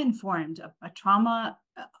trauma informed, a trauma,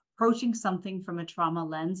 approaching something from a trauma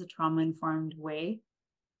lens, a trauma informed way,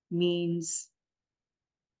 means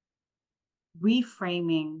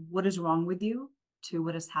reframing what is wrong with you to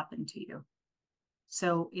what has happened to you.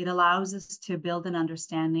 So it allows us to build an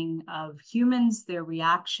understanding of humans, their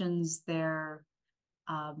reactions, their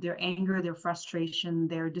anger, their frustration,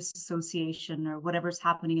 their disassociation, or whatever's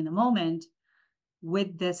happening in the moment,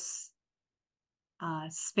 with this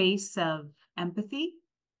space of empathy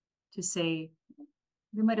to say,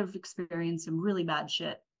 they might have experienced some really bad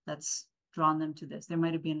shit that's drawn them to this. There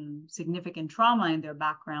might have been significant trauma in their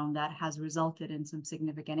background that has resulted in some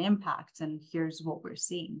significant impacts, and here's what we're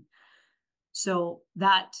seeing. So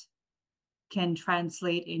that can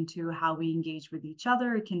translate into how we engage with each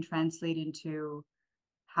other. It can translate into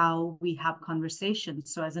how we have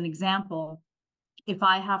conversations. So as an example, if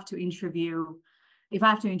I have to interview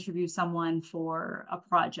someone for a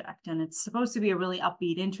project and it's supposed to be a really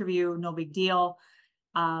upbeat interview, no big deal.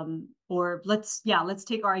 Or let's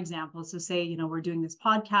take our example. So say, we're doing this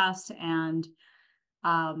podcast and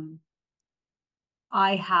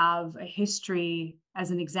I have a history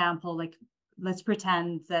as an example, like let's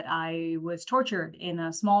pretend that I was tortured in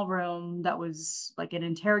a small room that was like an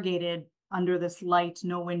interrogated under this light,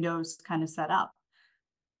 no windows kind of setup.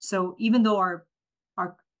 So even though our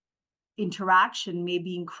interaction may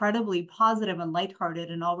be incredibly positive and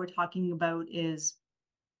lighthearted, and all we're talking about is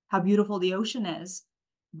how beautiful the ocean is,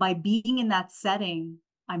 by being in that setting,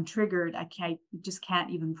 I'm triggered. I just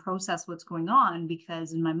can't even process what's going on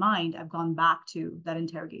because in my mind, I've gone back to that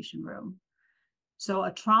interrogation room. So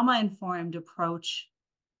a trauma-informed approach,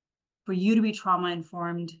 for you to be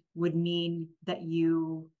trauma-informed, would mean that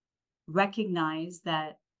you recognize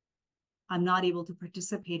that I'm not able to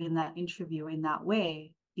participate in that interview in that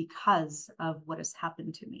way because of what has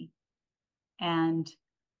happened to me. And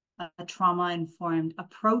a trauma-informed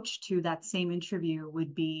approach to that same interview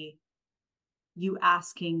would be you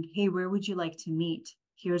asking, hey, where would you like to meet?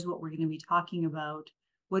 Here's what we're going to be talking about.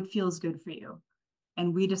 What feels good for you?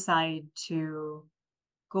 And we decide to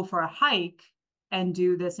go for a hike and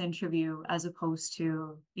do this interview as opposed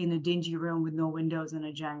to in a dingy room with no windows and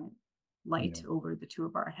a giant light over the two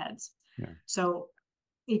of our heads. Yeah. So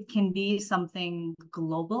it can be something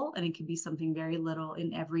global and it can be something very little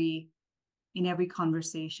in every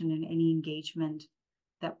conversation and any engagement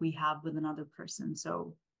that we have with another person.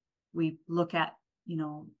 So we look at,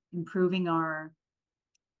 improving our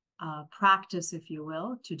practice, if you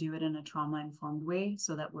will, to do it in a trauma-informed way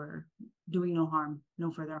so that we're doing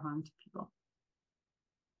no further harm to people.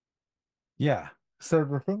 Yeah. So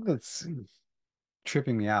the thing that's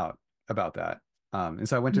tripping me out about that, and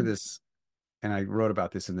so I went to this and I wrote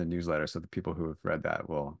about this in the newsletter, so the people who have read that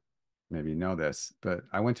will maybe know this. But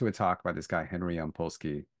I went to a talk by this guy, Henry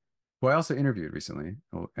Polsky, who I also interviewed recently.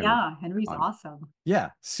 And Yeah, Henry's on, awesome. yeah,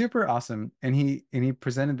 super awesome. And he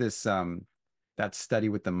presented this that study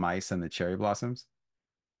with the mice and the cherry blossoms.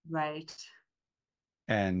 Right.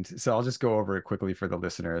 And so I'll just go over it quickly for the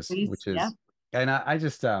listeners, Please. which Yeah. is, and I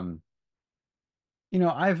just I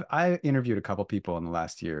interviewed a couple people in the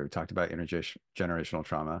last year who talked about intergenerational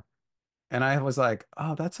trauma. And I was like,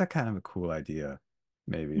 oh, that's a kind of a cool idea,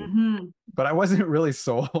 maybe. Mm-hmm. But I wasn't really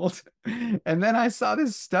sold. And then I saw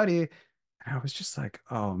this study and I was just like,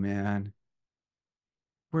 oh man,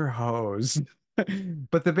 we're hoes.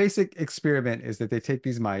 But the basic experiment is that they take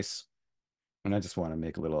these mice, and I just want to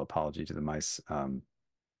make a little apology to the mice. I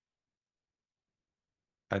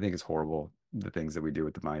think it's horrible, the things that we do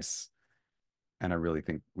with the mice. And I really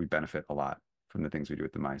think we benefit a lot from the things we do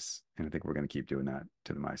with the mice. And I think we're going to keep doing that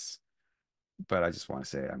to the mice. But I just want to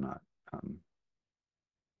say I'm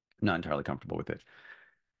not entirely comfortable with it.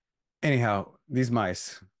 Anyhow, these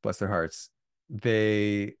mice, bless their hearts,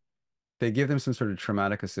 they they give them some sort of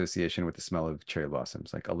traumatic association with the smell of cherry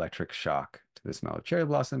blossoms, like electric shock to the smell of cherry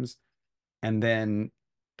blossoms. And then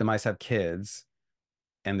the mice have kids,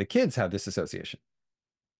 and the kids have this association.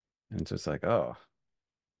 And so it's like, oh,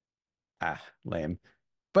 lame.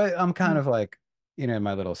 But I'm kind of like,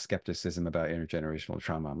 my little skepticism about intergenerational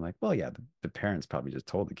trauma. I'm like, well, yeah, the parents probably just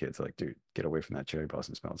told the kids, like, dude, get away from that cherry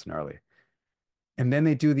blossom smell. It's gnarly. And then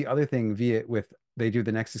they do the other thing they do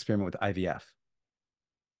the next experiment with IVF.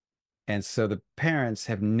 And so the parents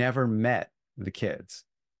have never met the kids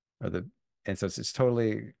and so it's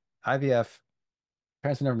totally IVF.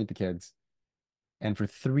 Parents never meet the kids. And for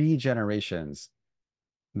 3 generations,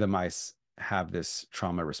 the mice have this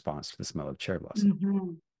trauma response to the smell of cherry blossom,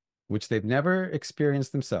 Mm-hmm. which they've never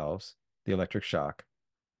experienced themselves, the electric shock,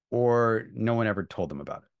 or no one ever told them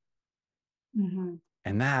about it. Mm-hmm.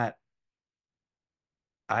 And that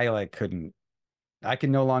I like couldn't I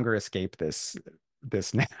can no longer escape this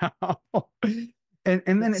now. And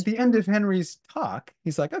then at It's the end true. of Henry's talk,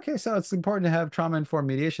 he's like, okay, so it's important to have trauma-informed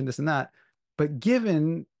mediation, this and that. But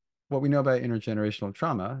given what we know about intergenerational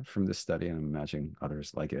trauma from this study, and I'm imagining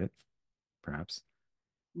others like it, perhaps,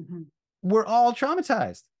 Mhm. We're all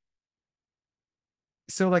traumatized.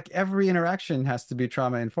 So like every interaction has to be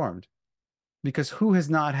trauma informed because who has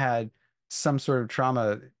not had some sort of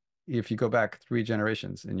trauma if you go back 3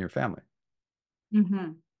 generations in your family,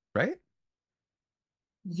 Mhm. right?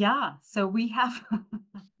 Yeah. So we have, I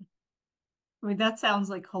mean, that sounds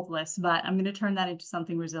like hopeless, but I'm going to turn that into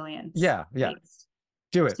something resilience Yeah, yeah. based.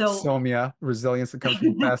 Do it. So, Somia, resilience that comes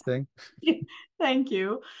from fasting. thank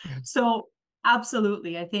you. So,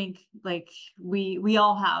 absolutely, I think like we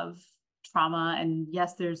all have trauma, and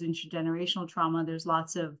yes, there's intergenerational trauma. There's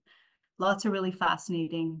lots of really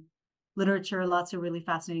fascinating literature, lots of really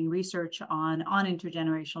fascinating research on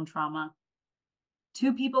intergenerational trauma.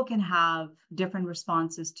 Two people can have different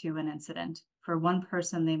responses to an incident. For one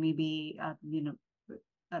person, they may be,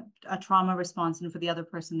 a trauma response, and for the other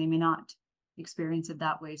person, they may not experience it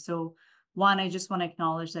that way. So, one, I just want to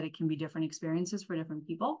acknowledge that it can be different experiences for different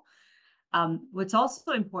people. What's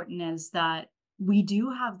also important is that we do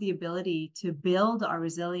have the ability to build our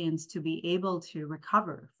resilience to be able to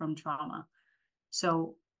recover from trauma.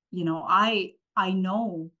 So, I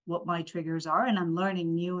know what my triggers are, and I'm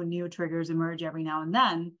learning new triggers emerge every now and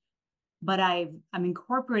then, but I'm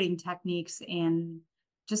incorporating techniques in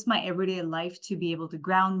just my everyday life to be able to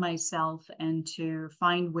ground myself and to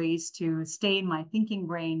find ways to stay in my thinking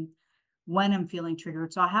brain when I'm feeling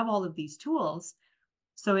triggered. So I have all of these tools.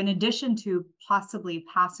 So in addition to possibly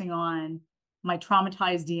passing on my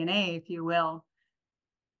traumatized DNA, if you will,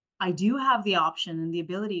 I do have the option and the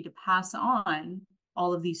ability to pass on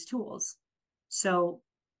all of these tools. So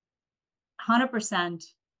 100%,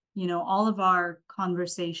 all of our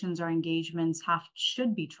conversations, our engagements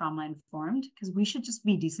should be trauma informed, because we should just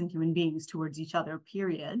be decent human beings towards each other,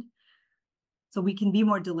 period. So we can be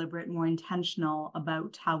more deliberate, more intentional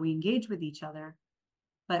about how we engage with each other.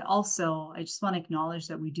 But also, I just want to acknowledge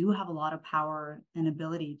that we do have a lot of power and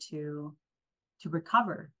ability to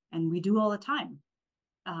recover, and we do all the time.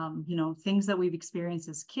 Things that we've experienced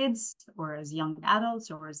as kids or as young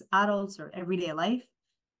adults or as adults or everyday life,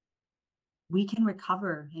 we can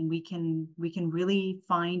recover, and we can really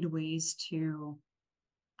find ways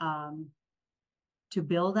um, to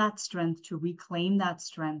build that strength, to reclaim that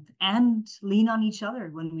strength, and lean on each other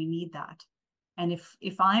when we need that. And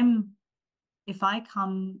if I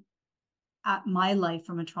come at my life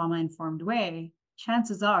from a trauma informed way,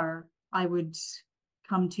 chances are I would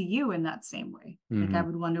come to you in that same way. Like I Hmm.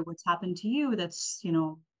 would wonder what's happened to you that's,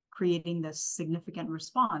 creating this significant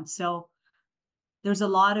response. So there's a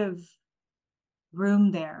lot of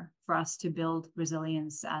room there for us to build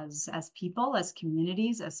resilience as people, as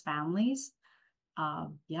communities, as families,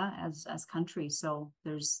 yeah, as countries. So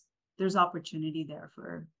there's opportunity there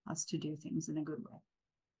for us to do things in a good way.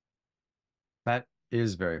 That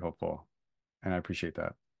is very hopeful, and I appreciate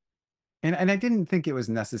that. And I didn't think it was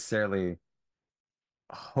necessarily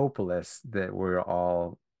hopeless that we're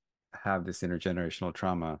all have this intergenerational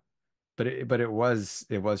trauma, but it was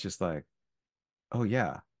just like, oh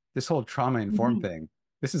yeah, this whole trauma informed Mhm. thing,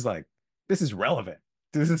 this is like this is relevant.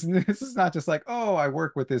 This is not just like, oh, I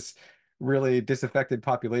work with this really disaffected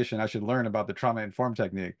population. I should learn about the trauma informed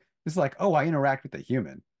technique. It's like, oh, I interact with a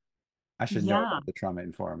human. I should know Yeah, about the trauma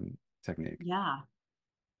informed technique. yeah,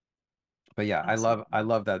 But yeah, I absolutely.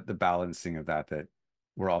 love that the balancing of that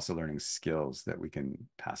we're also learning skills that we can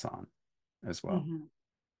pass on as well. Hmm.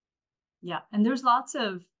 Yeah, and there's lots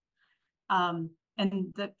of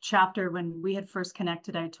and the chapter when we had first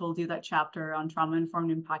connected, I told you that chapter on trauma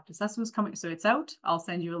informed impact assessment was coming, so it's out. I'll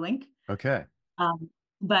send you a link. Okay. Um,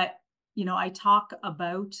 but I talk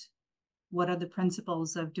about what are the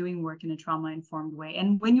principles of doing work in a trauma informed way,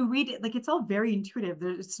 and when you read it, like it's all very intuitive.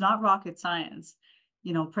 It's not rocket science.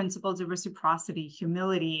 Principles of reciprocity,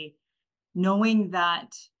 humility, knowing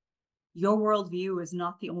that your worldview is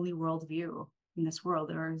not the only worldview in this world.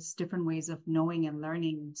 There's different ways of knowing and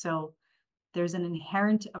learning. So there's an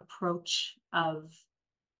inherent approach of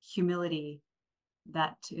humility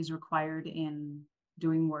that is required in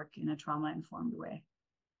doing work in a trauma informed way.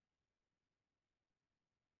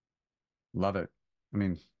 Love it. I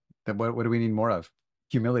mean, what do we need more of?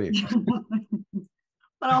 Humility.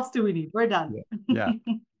 What else do we need? We're done. Yeah.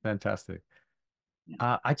 Yeah. Fantastic.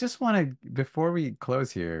 Yeah. I just want to, before we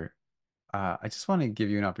close here, I just want to give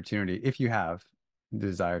you an opportunity, if you have the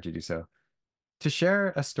desire to do so, to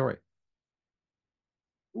share a story.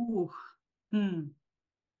 Ooh. Hmm.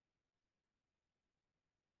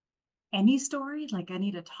 Any story? Like I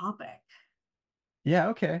need a topic. Yeah,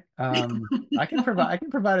 okay. I can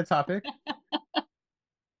provide a topic,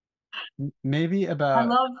 maybe I about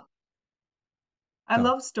love I tell me.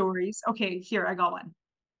 love stories. Okay, here I got one.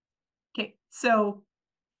 Okay, so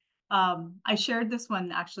I shared this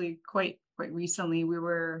one actually quite recently.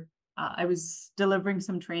 I was delivering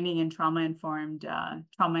some training in trauma informed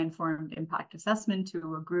impact assessment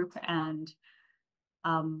to a group, and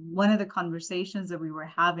one of the conversations that we were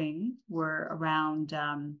having were around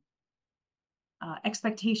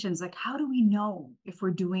expectations. Like, how do we know if we're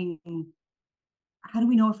doing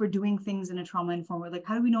things in a trauma informed way? Like,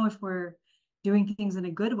 how do we know if we're doing things in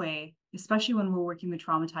a good way, especially when we're working with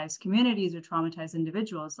traumatized communities or traumatized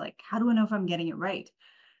individuals? Like, how do I know if I'm getting it right?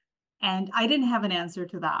 And I didn't have an answer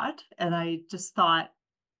to that. And I just thought,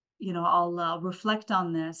 I'll reflect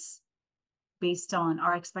on this based on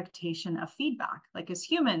our expectation of feedback. Like, as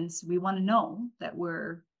humans, we want to know that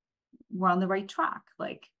we're on the right track.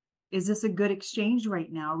 Like, is this a good exchange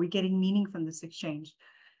right now? Are we getting meaning from this exchange?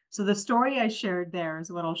 So the story I shared there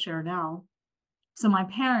is what I'll share now. So my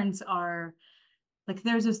parents are like,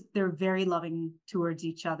 they're very loving towards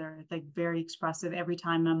each other, like very expressive. Every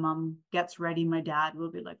time my mom gets ready, my dad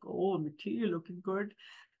will be like, "Oh, Mickey, you're looking good."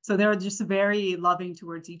 So they're just very loving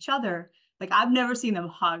towards each other. Like, I've never seen them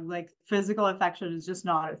hug. Like, physical affection is just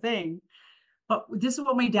not a thing. But this is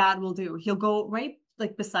what my dad will do. He'll go right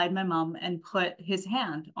like beside my mom and put his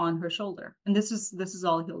hand on her shoulder. And this is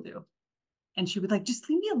all he'll do. And she would like, "Just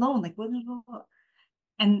leave me alone." Like, blah, blah, blah.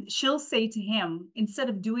 And she'll say to him, "Instead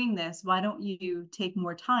of doing this, why don't you take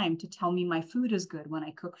more time to tell me my food is good when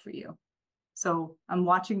I cook for you?" So I'm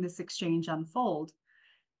watching this exchange unfold.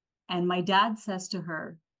 And my dad says to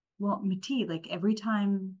her, "Well, Mati, like every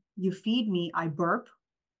time you feed me, I burp.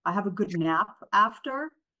 I have a good nap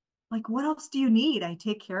after. Like, what else do you need? I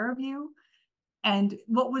take care of you." And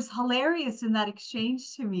what was hilarious in that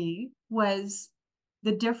exchange to me was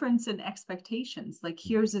the difference in expectations. Like,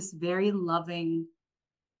 here's this very loving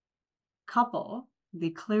couple. They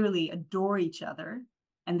clearly adore each other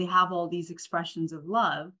and they have all these expressions of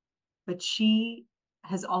love, but she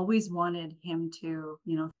has always wanted him to,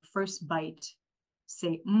 first bite,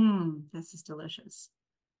 say, "This is delicious."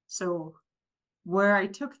 So where I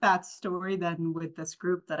took that story then with this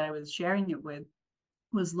group that I was sharing it with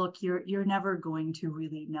was, look, you're never going to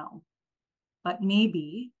really know. But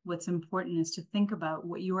maybe what's important is to think about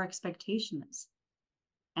what your expectation is,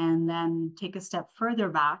 and then take a step further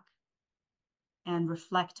back and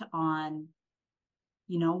reflect on,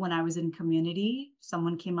 when I was in community,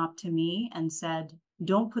 someone came up to me and said,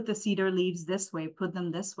 "Don't put the cedar leaves this way, put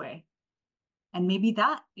them this way." And maybe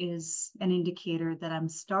that is an indicator that I'm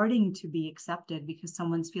starting to be accepted because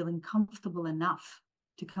someone's feeling comfortable enough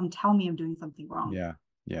to come tell me I'm doing something wrong. Yeah.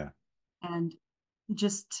 Yeah. And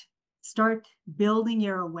just start building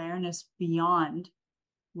your awareness beyond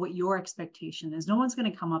what your expectation is. No one's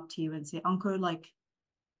going to come up to you and say, "Uncle, like,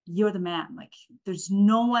 you're the man. Like, there's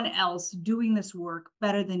no one else doing this work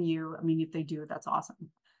better than you." I mean, if they do, that's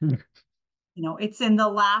awesome. It's in the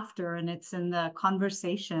laughter and it's in the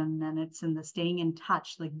conversation and it's in the staying in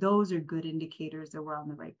touch. Like, those are good indicators that we're on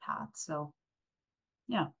the right path. So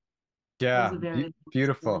yeah, that was Yeah. a very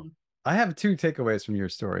Beautiful. story. I have two takeaways from your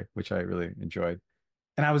story, which I really enjoyed.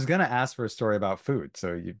 And I was gonna ask for a story about food,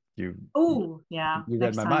 so Oh yeah, you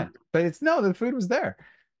read next my mind. time. But it's no, the food was there.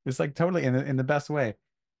 It's like totally in the best way.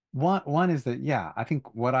 One is that yeah, I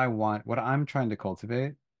think what I'm trying to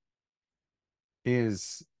cultivate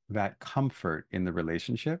is that comfort in the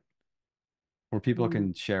relationship where people Mm,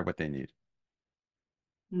 can share what they need.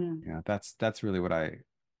 mm, That's really what I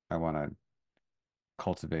want to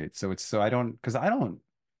cultivate. So I don't because I don't,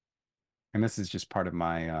 and this is just part of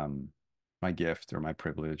my gift or my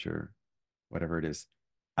privilege or whatever it is.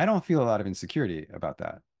 I don't feel a lot of insecurity about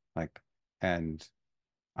that. Like, and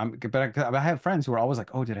but I have friends who are always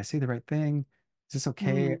like, "Oh, did I say the right thing? Is this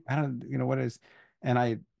okay? mm. I don't, what is?" And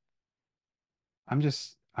I'm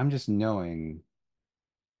just knowing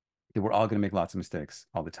that we're all going to make lots of mistakes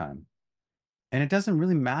all the time. And it doesn't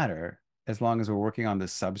really matter as long as we're working on the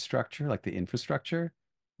substructure, like the infrastructure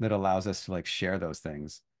that allows us to like share those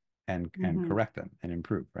things and Mm-hmm. correct them and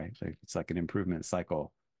improve, right? Like it's like an improvement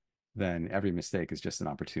cycle. Then every mistake is just an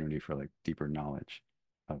opportunity for like deeper knowledge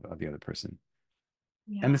of the other person.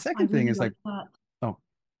 And the Yeah, I second thing really is like like, that. oh,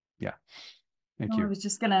 yeah, thank No, I you. was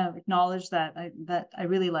just gonna acknowledge that I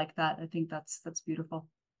really like that. I think that's beautiful.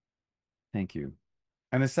 Thank you.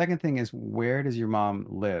 And the second thing is, where does your mom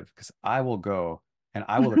live? Because I will go and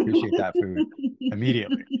I will appreciate that food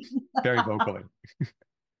immediately, very vocally.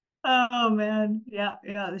 Oh man. Yeah,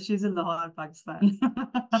 yeah. She's in the Lahore, Pakistan.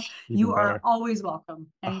 Even You are better. always welcome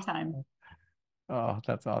anytime. Oh, oh,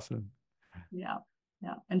 that's awesome. Yeah.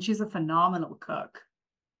 Yeah. And she's a phenomenal cook.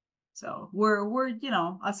 So we're,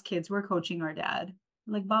 us kids, we're coaching our dad.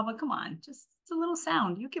 Like, "Baba, come on, just it's a little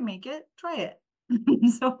sound. You can make it. Try it."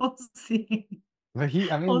 So we'll see. But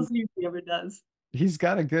I We'll mean, see if he ever does. he's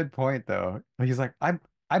got a good point though. He's like,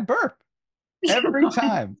 I burp every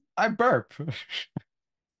time. I burp.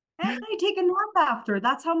 And I take a nap after.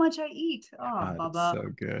 That's how much I eat. Oh, God, it's Baba. so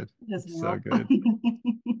good. It doesn't It's so help. good.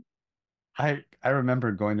 I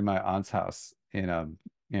remember going to my aunt's house in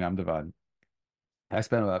Ahmedabad. I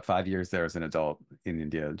spent about 5 years there as an adult in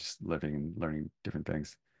India, just living and learning different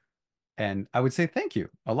things. And I would say thank you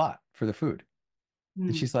a lot for the food.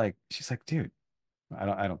 And Hmm. she's like, dude,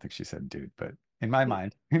 I don't think she said dude, but in my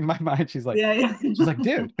mind, in my mind, Yeah, yeah. she's like,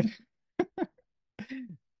 dude,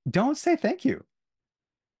 don't say thank you.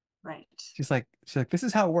 Right. She's like, this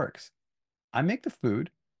is how it works. I make the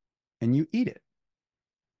food and you eat it.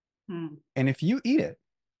 Hmm. And if you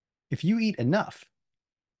eat enough,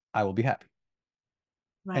 I will be happy.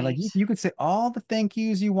 And like Right. you could say all the thank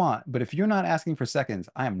yous you want, but if you're not asking for seconds,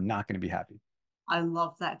 I am not going to be happy. I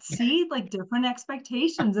love that. See, like different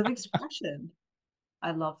expectations of expression.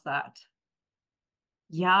 I love that.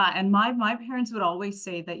 Yeah, and my parents would always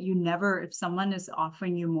say that you never, if someone is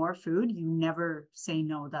offering you more food, you never say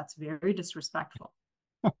no. That's very disrespectful.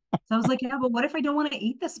 So I was like, yeah, but what if I don't want to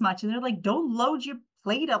eat this much? And they're like, don't load your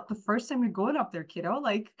plate up the first time you're going up there, kiddo.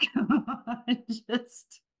 Like,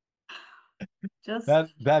 just, just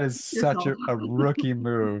That is such yourself. a rookie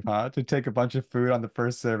move, huh? To take a bunch of food on the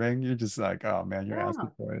first serving. You're just like, oh man, you're Yeah.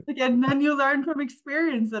 asking for it. Like, and then you learn from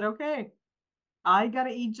experience that, okay, I gotta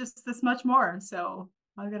eat just this much more. So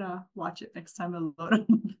I gotta watch it next time I load on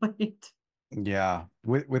the plate. Yeah.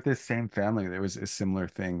 With this same family, there was a similar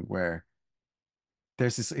thing where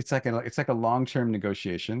there's this, it's like a long-term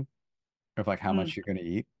negotiation of like how Mm. much you're gonna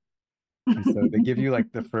eat. And so they give you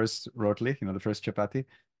like the first rotli, the first chapati. And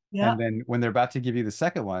Yeah, then when they're about to give you the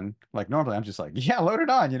second one, like normally I'm just like, yeah, load it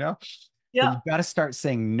on. But yeah, you got to start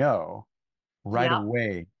saying no right yeah.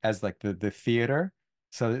 away as like the theater.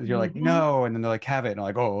 So that you're like, Hmm. no, and then they're like, have it. And I'm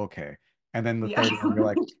like, oh, okay. And then the Yeah. third one,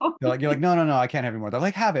 you're like, no, no, no, I can't have any more. They're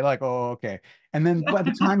like, have it. Like, oh, okay. And then by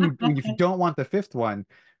the time when you don't want the fifth one,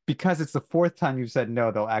 because it's the fourth time you've said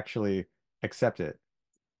no, they'll actually accept it.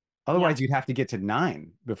 Yeah, Otherwise, you'd have to get to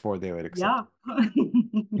nine before they would accept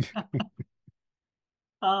yeah.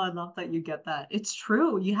 Oh, I love that you get that. It's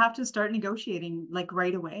true. You have to start negotiating like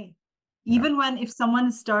right away. it. Even when if someone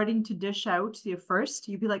is starting to dish out you first,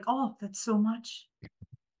 you'd be like, oh, that's so much.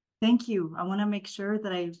 Thank you. I want to make sure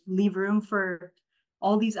that I leave room for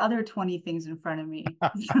all these other 20 things in front of me.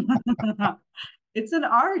 It's an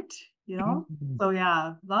art, you Yeah. know? So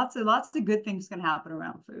yeah, lots of good things can happen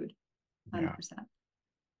around food. Yeah. 100%.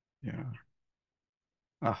 Yeah.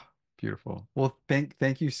 Ah, beautiful. Well,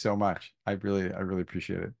 thank you so much. I really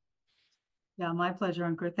appreciate it. Yeah, my pleasure,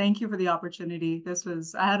 Ankur. Thank you for the opportunity.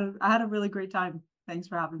 I had a really great time. Thanks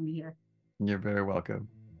for having me here. You're very welcome.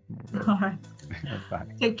 All right. Bye.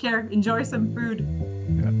 Take care. Enjoy some food.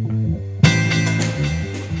 Yeah.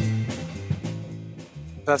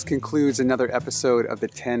 Thus concludes another episode of the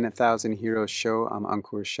 10,000 Heroes Show. I'm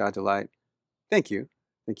Ankur Shah Delight. Thank you.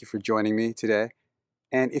 Thank you for joining me today.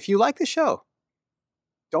 And if you like the show,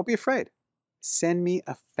 don't be afraid. Send me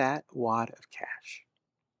a fat wad of cash.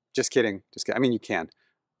 Just kidding. Just kidding. I mean, you can.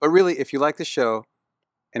 But really, if you like the show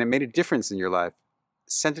and it made a difference in your life,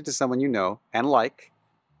 send it to someone you know and like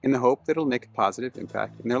in the hope that it'll make a positive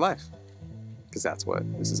impact in their life. Because that's what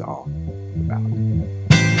this is all about.